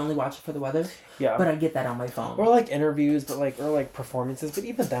 I would only watch it for the weather. Yeah. But I get that on my phone. Or like interviews, or like performances. But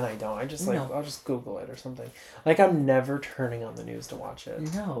even then I don't. I just I'll just Google it or something. Like, I'm never turning on the news to watch it.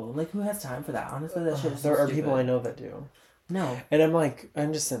 No. Like, who has time for that? Honestly, that shit is There are stupid. people I know that do. No. And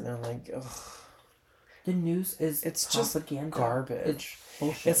I'm just sitting there like, ugh. The news is propaganda. Just garbage. It's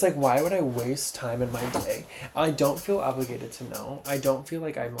bullshit. It's like, why would I waste time in my day? I don't feel obligated to know. I don't feel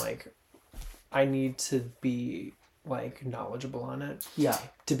like I'm like, I need to be like knowledgeable on it. Yeah.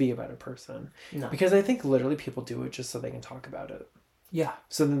 To be a better person. No. Because I think literally people do it just so they can talk about it. Yeah.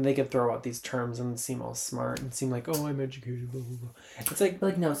 So then they can throw out these terms and seem all smart and seem like, oh, I'm educated, blah, blah, blah. It's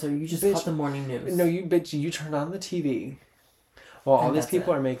like... no, sir, you just caught the morning news. No, you turn on the TV while all these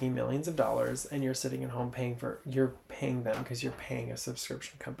people are making millions of dollars and you're sitting at home you're paying them because you're paying a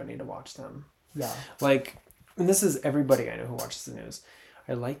subscription company to watch them. Yeah. Like, and this is everybody I know who watches the news.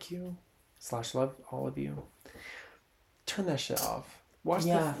 I like you / love all of you. Turn that shit off. Rot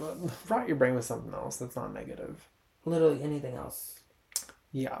your brain with something else that's not negative. Literally anything else.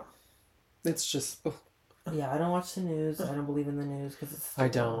 Yeah. It's just... Ugh. Yeah, I don't watch the news. I don't believe in the news because it's... I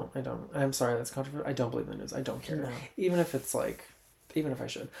don't. I'm sorry, that's controversial. I don't believe in the news. I don't care. No. Even if I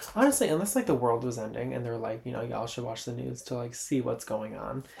should. Honestly, unless like the world was ending and they're like, y'all should watch the news to like see what's going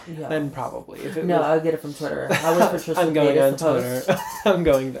on, then probably. I'll get it from Twitter. I wait for Trisha I'm going Paytas on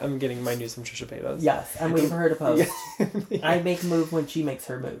Twitter. I'm getting my news from Trisha Paytas. Yes, I'm waiting for her to post. Yeah. I make a move when she makes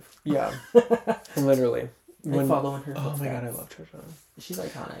her move. Yeah. Literally. Following her. Oh my god, I love Trisha. She's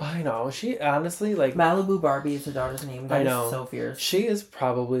iconic. I know. She honestly like Malibu Barbie is her daughter's name. That I know. Is so fierce. She is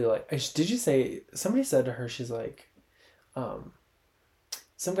probably like. Did you say somebody said to her? She's like,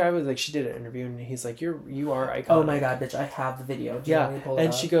 some guy was like, she did an interview and he's like, you are iconic. Oh my god, bitch! I have the video. Do you want me to pull it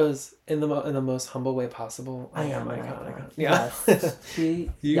and up? she goes in the most humble way possible. I am iconic. Yeah. Yes.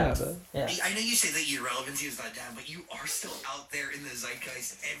 You have it. Yeah. I know you say that your relevancy is not down, but you are still out there in the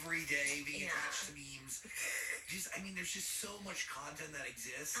zeitgeist every day, being attached to memes. There's just so much content that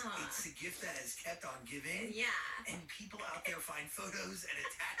exists. It's the gift that has kept on giving. Yeah. And people out there find photos and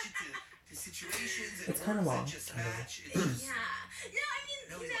attach it to situations. And it's kind of long. Just match. It's just,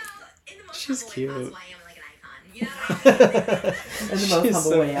 In the most She's humble cute. way possible, I am like an icon. In the most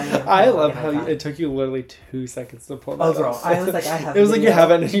humble way, I am. I love how it took you literally 2 seconds to pull that up. Girl, I was like, I have. It was like you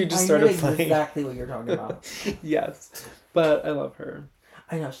haven't, and you just started playing. Exactly what you're talking about. Yes, but I love her.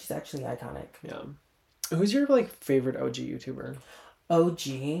 I know she's actually iconic. Yeah. Who's your like favorite OG YouTuber?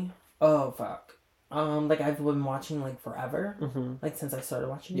 OG? Oh fuck. I've been watching like forever. Mm-hmm. Like since I started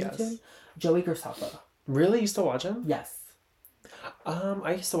watching YouTube. Joey Graceffa. Really? You still watch him? Yes.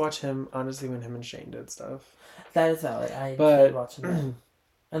 I used to watch him honestly when him and Shane did stuff. That is valid. I did watch him.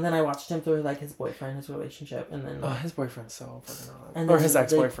 And then I watched him through like his boyfriend, his relationship, and then his boyfriend's so fucking hot. And or his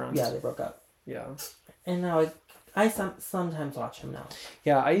ex-boyfriend. They broke up. Yeah. And now I sometimes watch him now.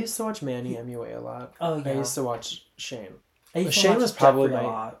 Yeah, I used to watch Manny MUA a lot. Oh yeah. I used to watch Shane. Shane was probably a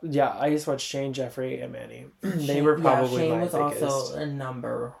lot. Yeah, I used to watch Shane, Jeffrey, and Manny. They were probably Shane my was biggest. also a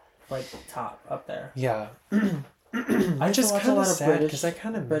number top up there. Yeah. I just watch a lot of British because I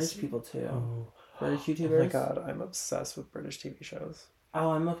kind of British people too. Oh. British YouTubers. Oh my god, I'm obsessed with British TV shows.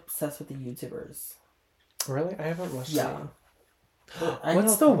 Oh, I'm obsessed with the YouTubers. Really? I haven't watched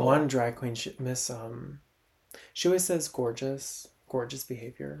What's the one drag queen Miss she always says gorgeous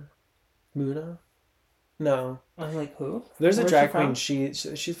behavior. Muna? No. I'm like, who? There's a drag queen.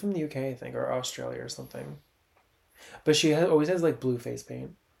 She's from the UK, I think, or Australia or something. But she always has like blue face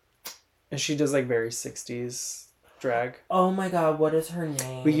paint. And she does like very 60s drag. Oh my god, what is her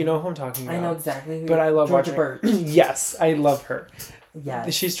name? But you know who I'm talking about. I know exactly who. But I love Georgia watching. Birch. Yes, I love her.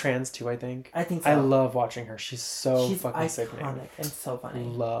 Yes. She's trans too, I think. I think so. I love watching her. She's so She's fucking sickening. iconic and so funny.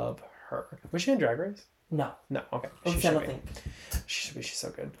 Love her. Was she in Drag Race? No. No, okay. I don't think. She should be. She's so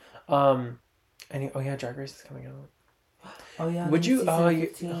good. Drag Race is coming out. Oh yeah. Would you? Oh, you.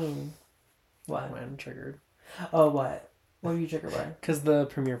 15. What? Oh, I'm triggered. Oh, what? What were you triggered by? Because the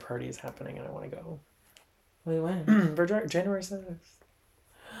premiere party is happening and I want to go. Wait, when? For January 6th.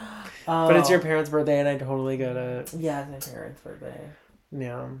 Oh. But it's your parents' birthday and I totally gotta. Yeah, it's my parents' birthday.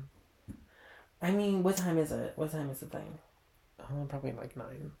 Yeah. I mean, what time is it? What time is the thing? Probably like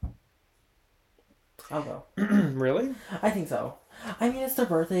 9. I'll go. Really? I think so. I mean, it's their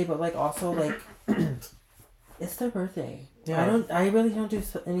birthday, but like also like, it's their birthday. Yeah. I really don't do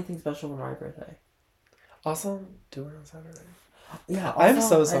anything special for my birthday. Also, do it on Saturday. Yeah. I'm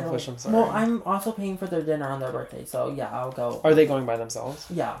also, so selfish. I'm sorry. Well, I'm also paying for their dinner on their birthday, so yeah, I'll go. Are they going by themselves?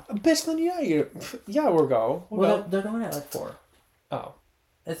 Yeah. Bitch, then we'll go. Well, they're going at like 4. Oh.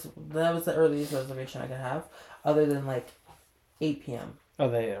 That was the earliest reservation I could have, other than like 8 p.m. Oh,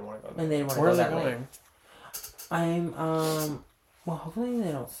 they didn't want to go there. And they didn't want to Where go are they that late. going? I'm well, hopefully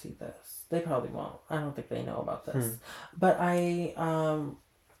they don't see this. They probably won't. I don't think they know about this. But I to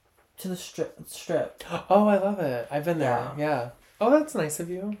the strip. Oh, I love it. I've been there. Yeah. Oh, that's nice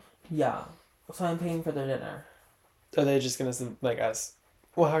of you. Yeah. So I'm paying for their dinner. Are they just gonna send like us?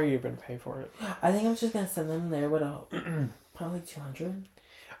 Well, how are you gonna pay for it? I think I'm just gonna send them there with probably 200.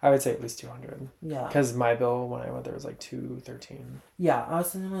 I would say at least 200. Yeah. Because my bill when I went there was like 213. Yeah, I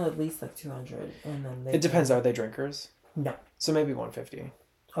was sending them at least like 200, and then It depends. Are they drinkers? No. So maybe 150.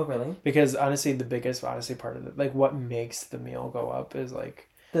 Oh really? Because honestly, the biggest part of it, like what makes the meal go up is like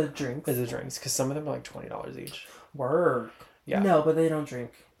the drinks. Is the drinks because some of them are like $20 each. Word. Yeah. No, but they don't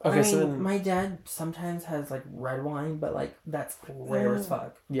drink. Okay, I so mean, then my dad sometimes has like red wine, but like that's rare as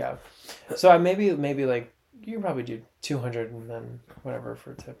fuck. Yeah. So I maybe like you can probably do 200 and then whatever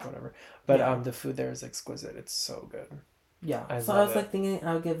for tip, whatever. But the food there is exquisite. It's so good. Yeah. I was like thinking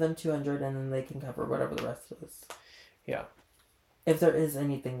I'll give them 200 and then they can cover whatever the rest is. Yeah. If there is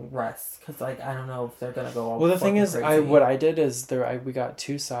anything rest, because like I don't know if they're gonna go all. Well, the thing is, crazy. what I did is we got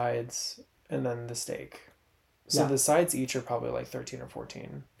 2 sides and then the steak. So the sides each are probably like 13 or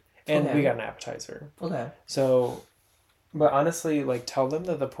 14, and we got an appetizer. Okay. So, but honestly, like tell them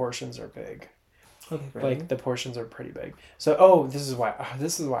that the portions are big. Okay. Really? Like the portions are pretty big. So this is why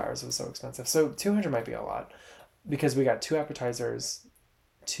ours was so expensive. So 200 might be a lot, because we got 2 appetizers,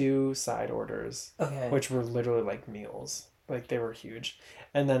 2 side orders, which were literally like meals. Like they were huge,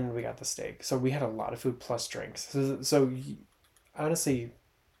 and then we got the steak. So we had a lot of food plus drinks. So honestly,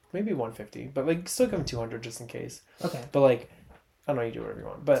 maybe 150, but like still give them 200 just in case. Okay. But like, I don't know, you do whatever you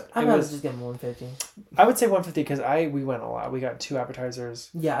want. But I was just give them 150. I would say 150 because we went a lot. We got 2 appetizers.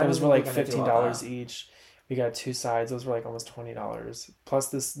 Yeah, those were like $15 each. We got 2 sides. Those were like almost $20. Plus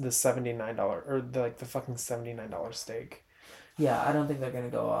the $79 or the fucking $79 steak. Yeah, I don't think they're gonna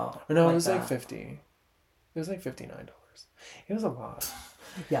go out. No, it was like 50. It was like $59. It was a lot.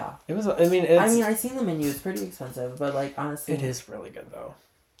 Yeah. It was. I mean, I seen the menu. It's pretty expensive, but like honestly, it is really good though.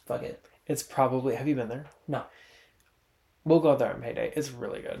 Fuck it. It's probably. Have you been there? No. We'll go there on payday. It's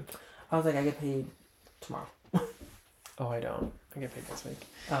really good. I was like, I get paid tomorrow. Oh, I don't. I get paid this week.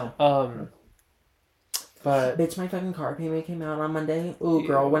 Oh. But bitch, my fucking car payment came out on Monday. Ooh,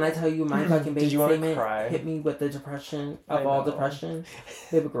 girl, when I tell you my fucking bank statement hit me with the depression of all depression,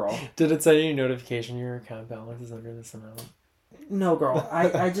 baby girl. Did it say your notification your account balance is under this amount? No, girl.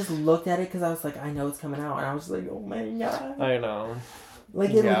 I just looked at it because I was like, I know it's coming out, and I was like, oh my god. I know. Like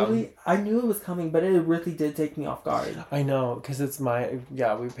it really, I knew it was coming, but it really did take me off guard. I know, because it's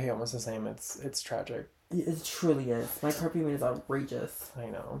we pay almost the same. It's tragic. It truly is. My car payment is outrageous. I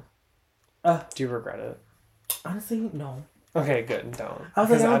know. Do you regret it? Honestly, no. Okay, good. Don't. I was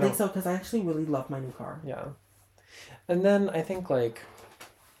like, I don't think so, because I actually really love my new car. Yeah. And then I think you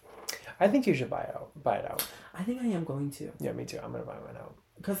should buy it out. I think I am going to. Yeah, me too. I'm gonna buy mine out.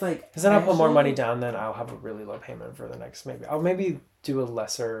 Because then I'll put more money down. Then I'll have a really low payment for the next. I'll maybe do a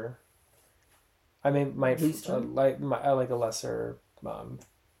lesser. I might like a lesser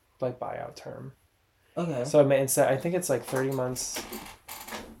like buyout term. Okay. So instead, I think it's like 30 months,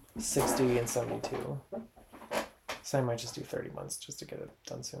 60 and 72. So I might just do 30 months just to get it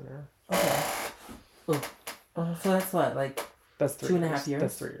done sooner. Okay. So that's what, like, that's 2.5 years?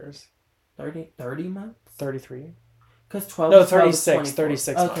 That's 3 years. 30 months? 33. Because 12 No, 36.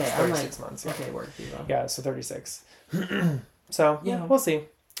 36 months. Okay, 36 months. Yeah. Okay, word. Yeah, so 36. So, yeah, we'll see.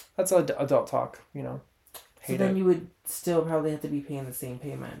 That's adult talk, you know. So then you would still probably have to be paying the same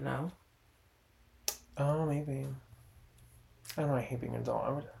payment, no? Oh, maybe. I don't know, I hate being an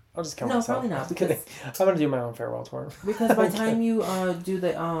adult. I'll just kill No, myself. probably not, I'm kidding. I'm gonna do my own farewell tour. Because by the time you do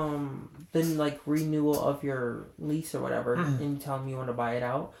the like renewal of your lease or whatever, and you tell them you want to buy it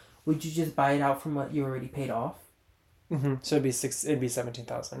out, would you just buy it out from what you already paid off? Mm-hmm. So it'd be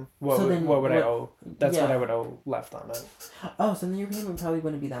 17,000. What So would, then what would I what- owe? That's what yeah. I would owe left on it. Oh, so then your payment probably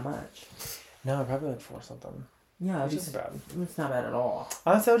wouldn't be that much. No, probably like 4 something. Yeah, Which it's isn't bad. It's not bad at all.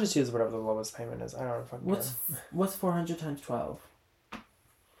 Honestly, I'll just use whatever the lowest payment is. I don't fucking care. What's 400 times 12?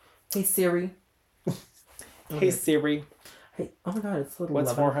 Hey Siri. Hey Siri, Hey, oh my God, it's little. what's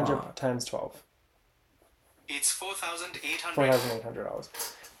 11 400 o'clock. times 12? It's $4,800.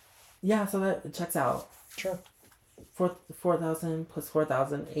 $4,800. Yeah, so that checks out. Sure. 4,000 plus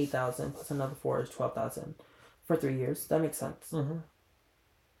 4,000, 8,000 plus another 4 is 12,000 for 3 years. That makes sense. Mm-hmm.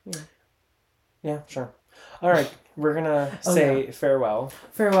 Yeah. Yeah, sure. All right, we're gonna say farewell.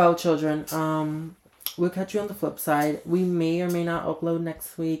 Farewell, children. We'll catch you on the flip side. We may or may not upload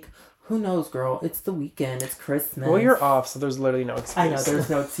next week. Who knows, girl? It's the weekend. It's Christmas. Well, you're off, so there's literally no excuse. I know, there's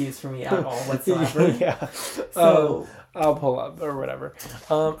no excuse for me at all whatsoever. Yeah. So, I'll pull up or whatever.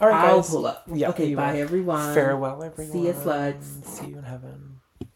 All right, I'll guys. pull up. Yeah, Okay, you bye, will. everyone. Farewell, everyone. See you, sluts. See you in heaven.